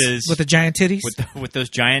Sphinx sphinxes with the giant titties. with those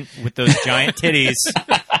giant titties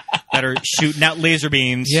that are shooting out laser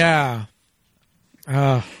beams. Yeah.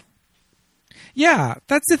 Yeah,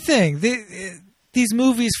 that's the thing. These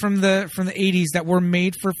movies from the 80s that were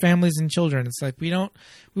made for families and children. It's like we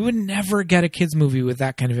would never get a kids movie with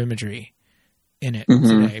that kind of imagery in it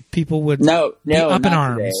today. People would be up in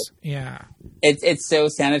arms. Today. Yeah. It's so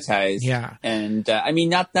sanitized. Yeah. And I mean,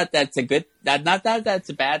 not that that's a good, not that that's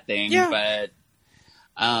a bad thing, Yeah. but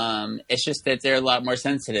it's just that they're a lot more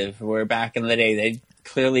sensitive. Where back in the day, they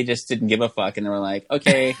clearly just didn't give a fuck, and they were like,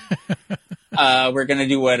 okay, we're gonna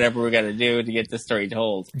do whatever we got to do to get the story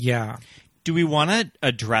told. Yeah. Do we want to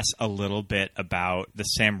address a little bit about the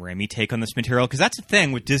Sam Raimi take on this material? Because that's the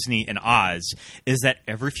thing with Disney and Oz, is that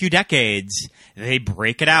every few decades, they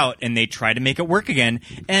break it out and they try to make it work again.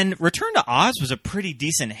 And Return to Oz was a pretty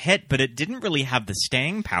decent hit, but it didn't really have the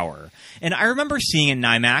staying power. And I remember seeing it in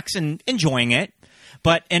IMAX and enjoying it.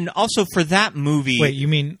 And also for that movie... Wait,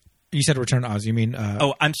 you said Return to Oz. You mean...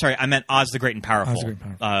 Oh, I'm sorry. I meant Oz the Great and Powerful. Oz the Great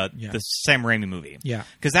and Powerful. Yeah. The Sam Raimi movie. Yeah.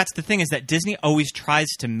 Because that's the thing, is that Disney always tries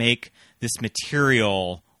to make this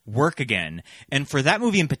material work again. And for that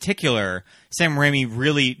movie in particular, Sam Raimi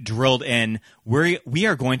really drilled in, we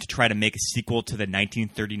are going to try to make a sequel to the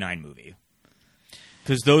 1939 movie.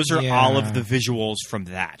 Because those are all of the visuals from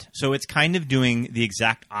that. So it's kind of doing the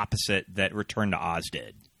exact opposite that Return to Oz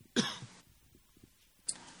did.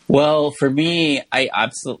 Well, for me, I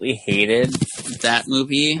absolutely hated that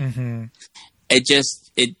movie. Mm-hmm.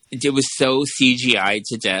 It was so CGI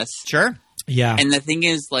to death. Sure. Yeah. And the thing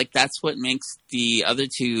is, like, that's what makes the other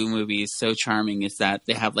two movies so charming, is that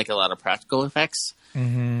they have, like, a lot of practical effects.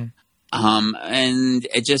 Mm-hmm. And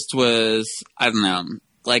it just was, I don't know,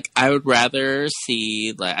 like, I would rather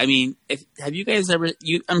see, like, I mean, have you guys ever,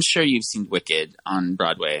 I'm sure you've seen Wicked on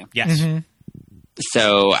Broadway. Yes. Mm-hmm.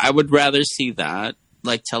 So I would rather see that,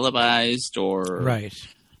 like, televised or, Right.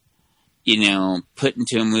 Put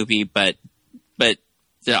into a movie, but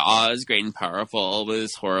the Oz Great and Powerful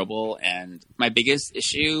was horrible, and my biggest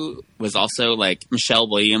issue was also, like, Michelle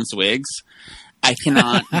Williams' wigs. I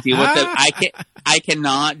cannot deal with I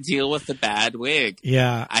cannot deal with the bad wig.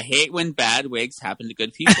 Yeah. I hate when bad wigs happen to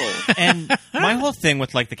good people. And my whole thing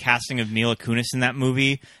with, like, the casting of Mila Kunis in that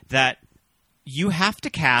movie, that you have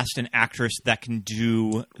to cast an actress that can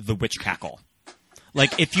do the witch cackle.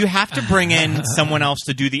 Like, if you have to bring in someone else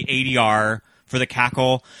to do the ADR for the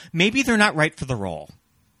cackle, maybe they're not right for the role.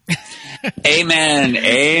 Amen.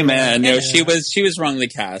 No, she was wrongly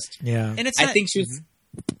cast. Yeah. And I think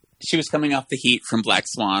she was coming off the heat from Black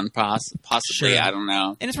Swan, possibly. Sure. I don't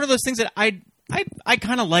know. And it's one of those things that I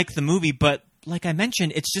kind of like the movie, but like I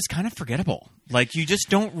mentioned, it's just kind of forgettable. Like, you just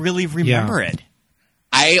don't really remember it.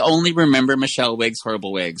 I only remember Michelle Wiggs'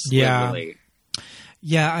 horrible wigs. Yeah. Literally.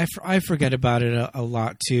 Yeah, I forget about it a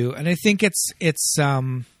lot too, and I think it's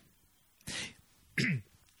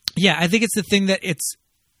yeah, I think it's the thing that it's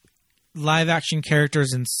live action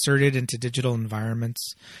characters inserted into digital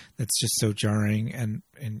environments that's just so jarring, and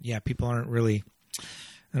yeah, people aren't really,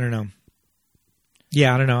 I don't know.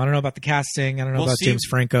 Yeah, I don't know about the casting. I don't know about James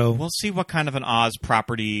Franco. We'll see what kind of an Oz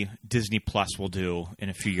property Disney Plus will do in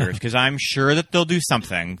a few years, because I'm sure that they'll do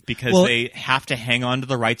something, because they have to hang on to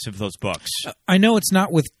the rights of those books. I know it's not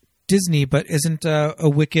with Disney, but isn't a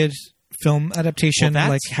Wicked film adaptation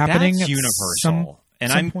happening? That's at Universal.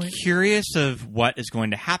 And some I'm point? curious of what is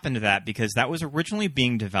going to happen to that, because that was originally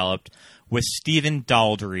being developed with Stephen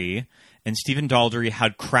Daldry. And Stephen Daldry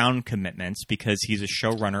had Crown commitments because he's a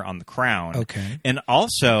showrunner on The Crown. Okay. And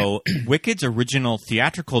also, Wicked's original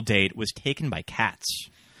theatrical date was taken by Cats.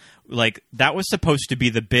 Like, that was supposed to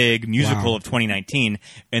be the big musical of 2019,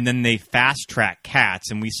 and then they fast-tracked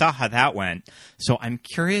Cats, and we saw how that went. So I'm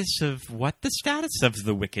curious of what the status of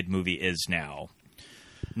the Wicked movie is now.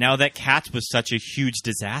 Now that Cats was such a huge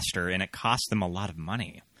disaster, and it cost them a lot of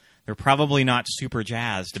money. They're probably not super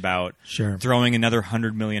jazzed about throwing another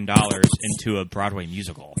 $100 million into a Broadway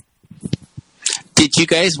musical. Did you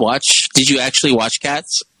actually watch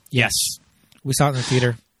Cats? Yes. We saw it in the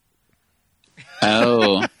theater.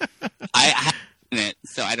 Oh. I haven't seen it,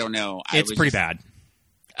 so I don't know. It's pretty bad.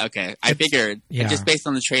 Okay. I figured. Yeah. Just based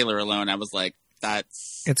on the trailer alone, I was like,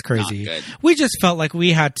 it's crazy. not good. We just felt like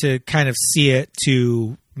we had to kind of see it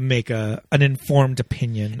to make an informed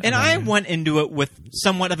opinion. And I went into it with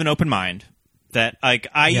somewhat of an open mind. That, like,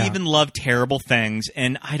 I even love Terrible Things,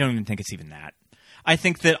 and I don't even think it's even that. I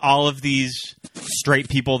think that all of these straight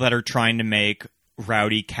people that are trying to make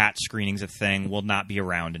rowdy cat screenings a thing will not be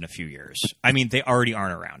around in a few years. I mean, they already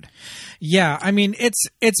aren't around. Yeah, I mean,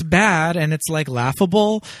 it's bad and it's like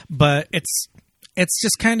laughable, but it's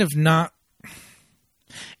just kind of not.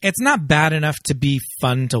 It's not bad enough to be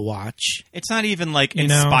fun to watch. It's not even like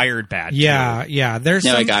inspired bad. Yeah, too. yeah. There's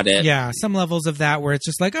I got it. Yeah, some levels of that where it's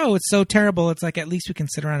just like, oh, it's so terrible. It's like at least we can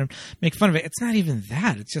sit around and make fun of it. It's not even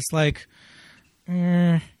that. It's just like,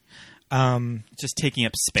 just taking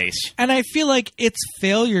up space. And I feel like its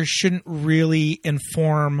failure shouldn't really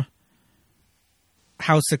inform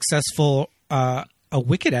how successful a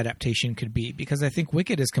Wicked adaptation could be, because I think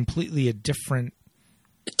Wicked is completely a different,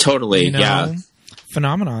 Totally, yeah.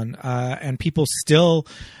 phenomenon, and people still,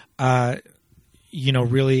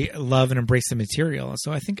 really love and embrace the material.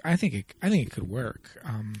 So I think it could work.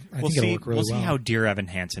 I think it'll work really well. We'll see how Dear Evan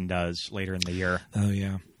Hansen does later in the year. Oh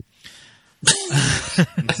yeah.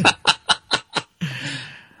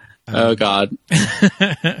 Oh God.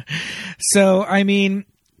 So I mean,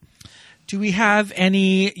 do we have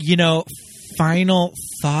any final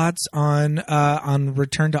thoughts on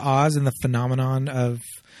Return to Oz and the phenomenon of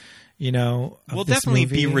we'll this definitely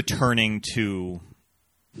movie? be returning to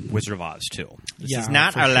Wizard of Oz too. This is Yeah,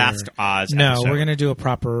 not for our sure. last Oz No, episode. we're going to do a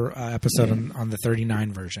proper episode on the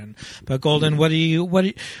 39 version. But Goldyn, what do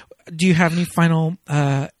you have any final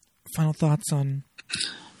thoughts on?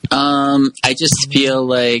 I just feel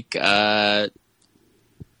like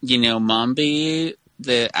Mombi,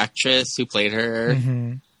 the actress who played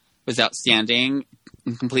her, was outstanding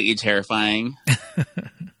and completely terrifying.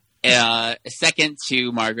 Second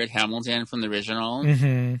to Margaret Hamilton from the original.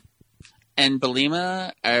 And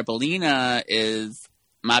Belina is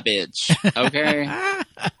my bitch. Okay?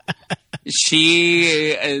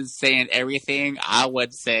 She is saying everything I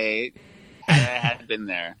would say had I had been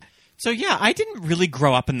there. So yeah, I didn't really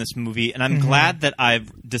grow up in this movie, and I'm glad that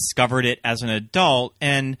I've discovered it as an adult,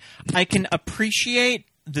 and I can appreciate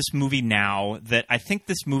this movie now. That I think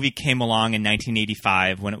this movie came along in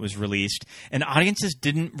 1985 when it was released, and audiences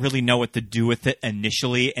didn't really know what to do with it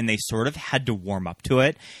initially, and they sort of had to warm up to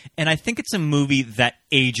it. And I think it's a movie that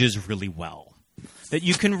ages really well. That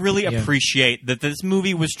you can really appreciate that this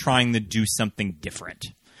movie was trying to do something different.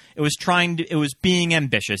 It was being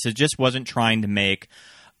ambitious. It just wasn't trying to make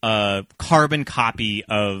a carbon copy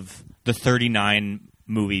of the 39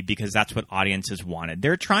 movie because that's what audiences wanted.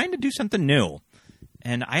 They're trying to do something new,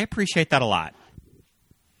 and I appreciate that a lot.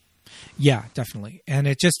 Yeah, definitely. And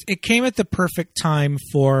it came at the perfect time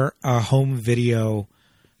for a home video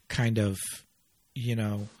kind of,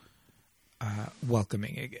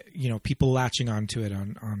 welcoming, people latching onto it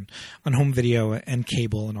on home video and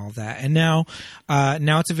cable and all that. And now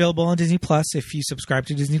it's available on Disney Plus. If you subscribe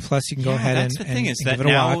to Disney Plus, you can go ahead that's the thing is that give it a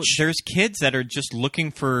now watch. there's kids that are just looking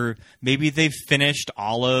for, maybe they've finished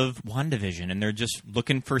all of WandaVision and they're just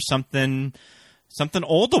looking for something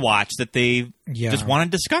old to watch that they just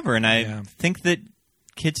want to discover. And I think that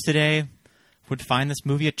kids today would find this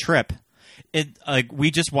movie a trip.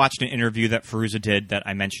 We just watched an interview that Fairuza did that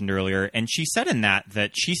I mentioned earlier, and she said in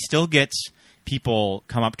that she still gets people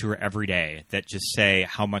come up to her every day that just say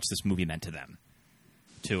how much this movie meant to them,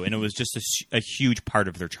 too. And it was just a huge part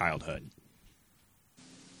of their childhood.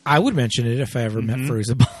 I would mention it if I ever met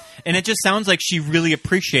Fairuza. And it just sounds like she really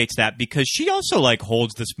appreciates that because she also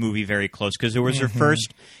holds this movie very close because it was her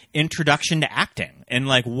first introduction to acting. And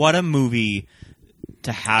what a movie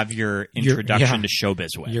to have your introduction to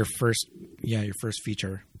showbiz with. Your first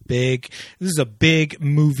feature. Big. This is a big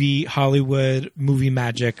movie, Hollywood movie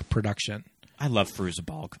magic production. I love Fairuza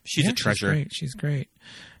Balk. She's a treasure. She's great.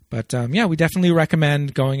 But we definitely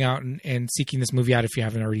recommend going out and seeking this movie out if you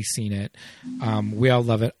haven't already seen it. We all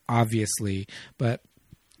love it, obviously, but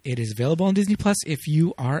it is available on Disney Plus if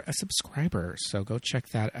you are a subscriber. So go check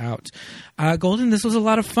that out. Goldyn, this was a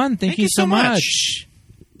lot of fun. Thank you so much.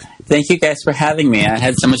 Thank you guys for having me. I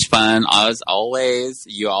had so much fun. As always,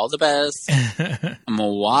 you all the best.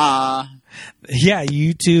 Mwah. Yeah,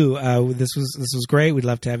 you too. This was great. We'd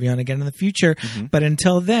love to have you on again in the future. But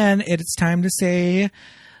until then, it's time to say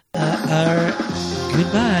our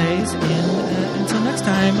goodbyes. And until next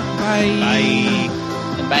time, bye.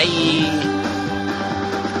 Bye. Bye.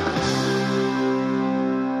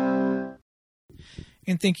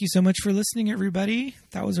 And thank you so much for listening, everybody.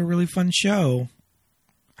 That was a really fun show.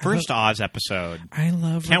 First Oz episode. I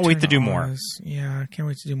love Can't wait to do more. Yeah, can't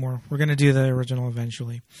wait to do more. We're going to do the original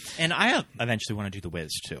eventually. And I eventually want to do The Wiz,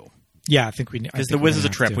 too. Yeah, I think we because The Wiz is a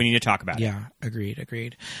trip. We need to talk about it. Yeah,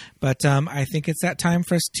 agreed. But I think it's that time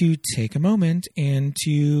for us to take a moment and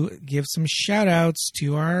to give some shout outs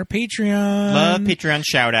to our Patreon. Love Patreon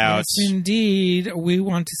shout outs. Yes, indeed. We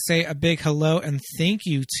want to say a big hello and thank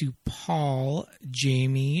you to Paul,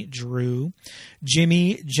 Jamie, Drew,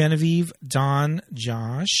 Jimmy, Genevieve, Don,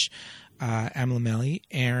 Josh, Emma Melly,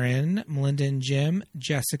 Aaron, Melinda and Jim,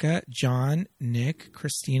 Jessica, John, Nick,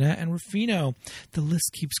 Christina, and Rufino. The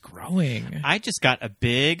list keeps growing. I just got a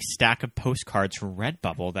big stack of postcards from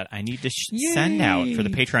Redbubble that I need to send out for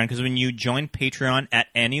the Patreon, because when you join Patreon at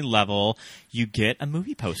any level, you get a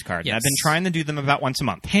movie postcard. Yes. And I've been trying to do them about once a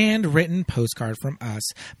month. Handwritten postcard from us.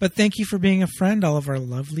 But thank you for being a friend, all of our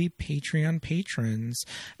lovely Patreon patrons.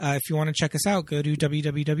 If you want to check us out, go to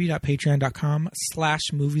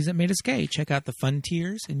www.patreon.com/moviesthatmadeusgay. Check out the fun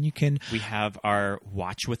tiers, and you can... We have our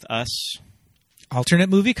Watch With Us alternate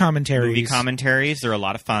movie commentaries. They're a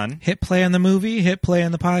lot of fun. Hit play on the movie, hit play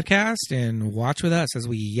on the podcast, and watch with us as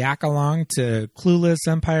we yak along to Clueless,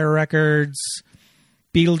 Empire Records,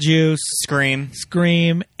 Beetlejuice,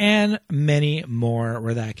 Scream, and many more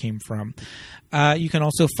where that came from. You can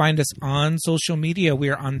also find us on social media. We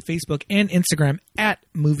are on Facebook and Instagram at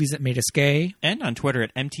Movies That Made Us Gay. And on Twitter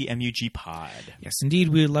at MTMUGPod. Yes, indeed.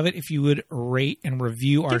 We would love it if you would rate and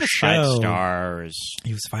review our show. 5 stars.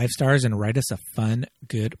 Give us 5 stars and write us a fun,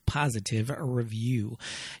 good, positive review.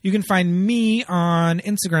 You can find me on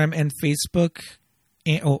Instagram and Facebook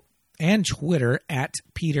and Twitter at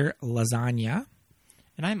Peter Lasagna.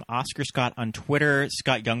 And I'm Oscar Scott on Twitter,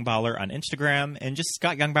 Scott Youngballer on Instagram, and just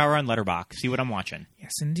Scott Youngbauer on Letterboxd. See what I'm watching.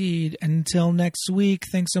 Yes, indeed. Until next week,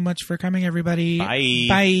 thanks so much for coming, everybody. Bye.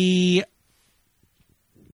 Bye.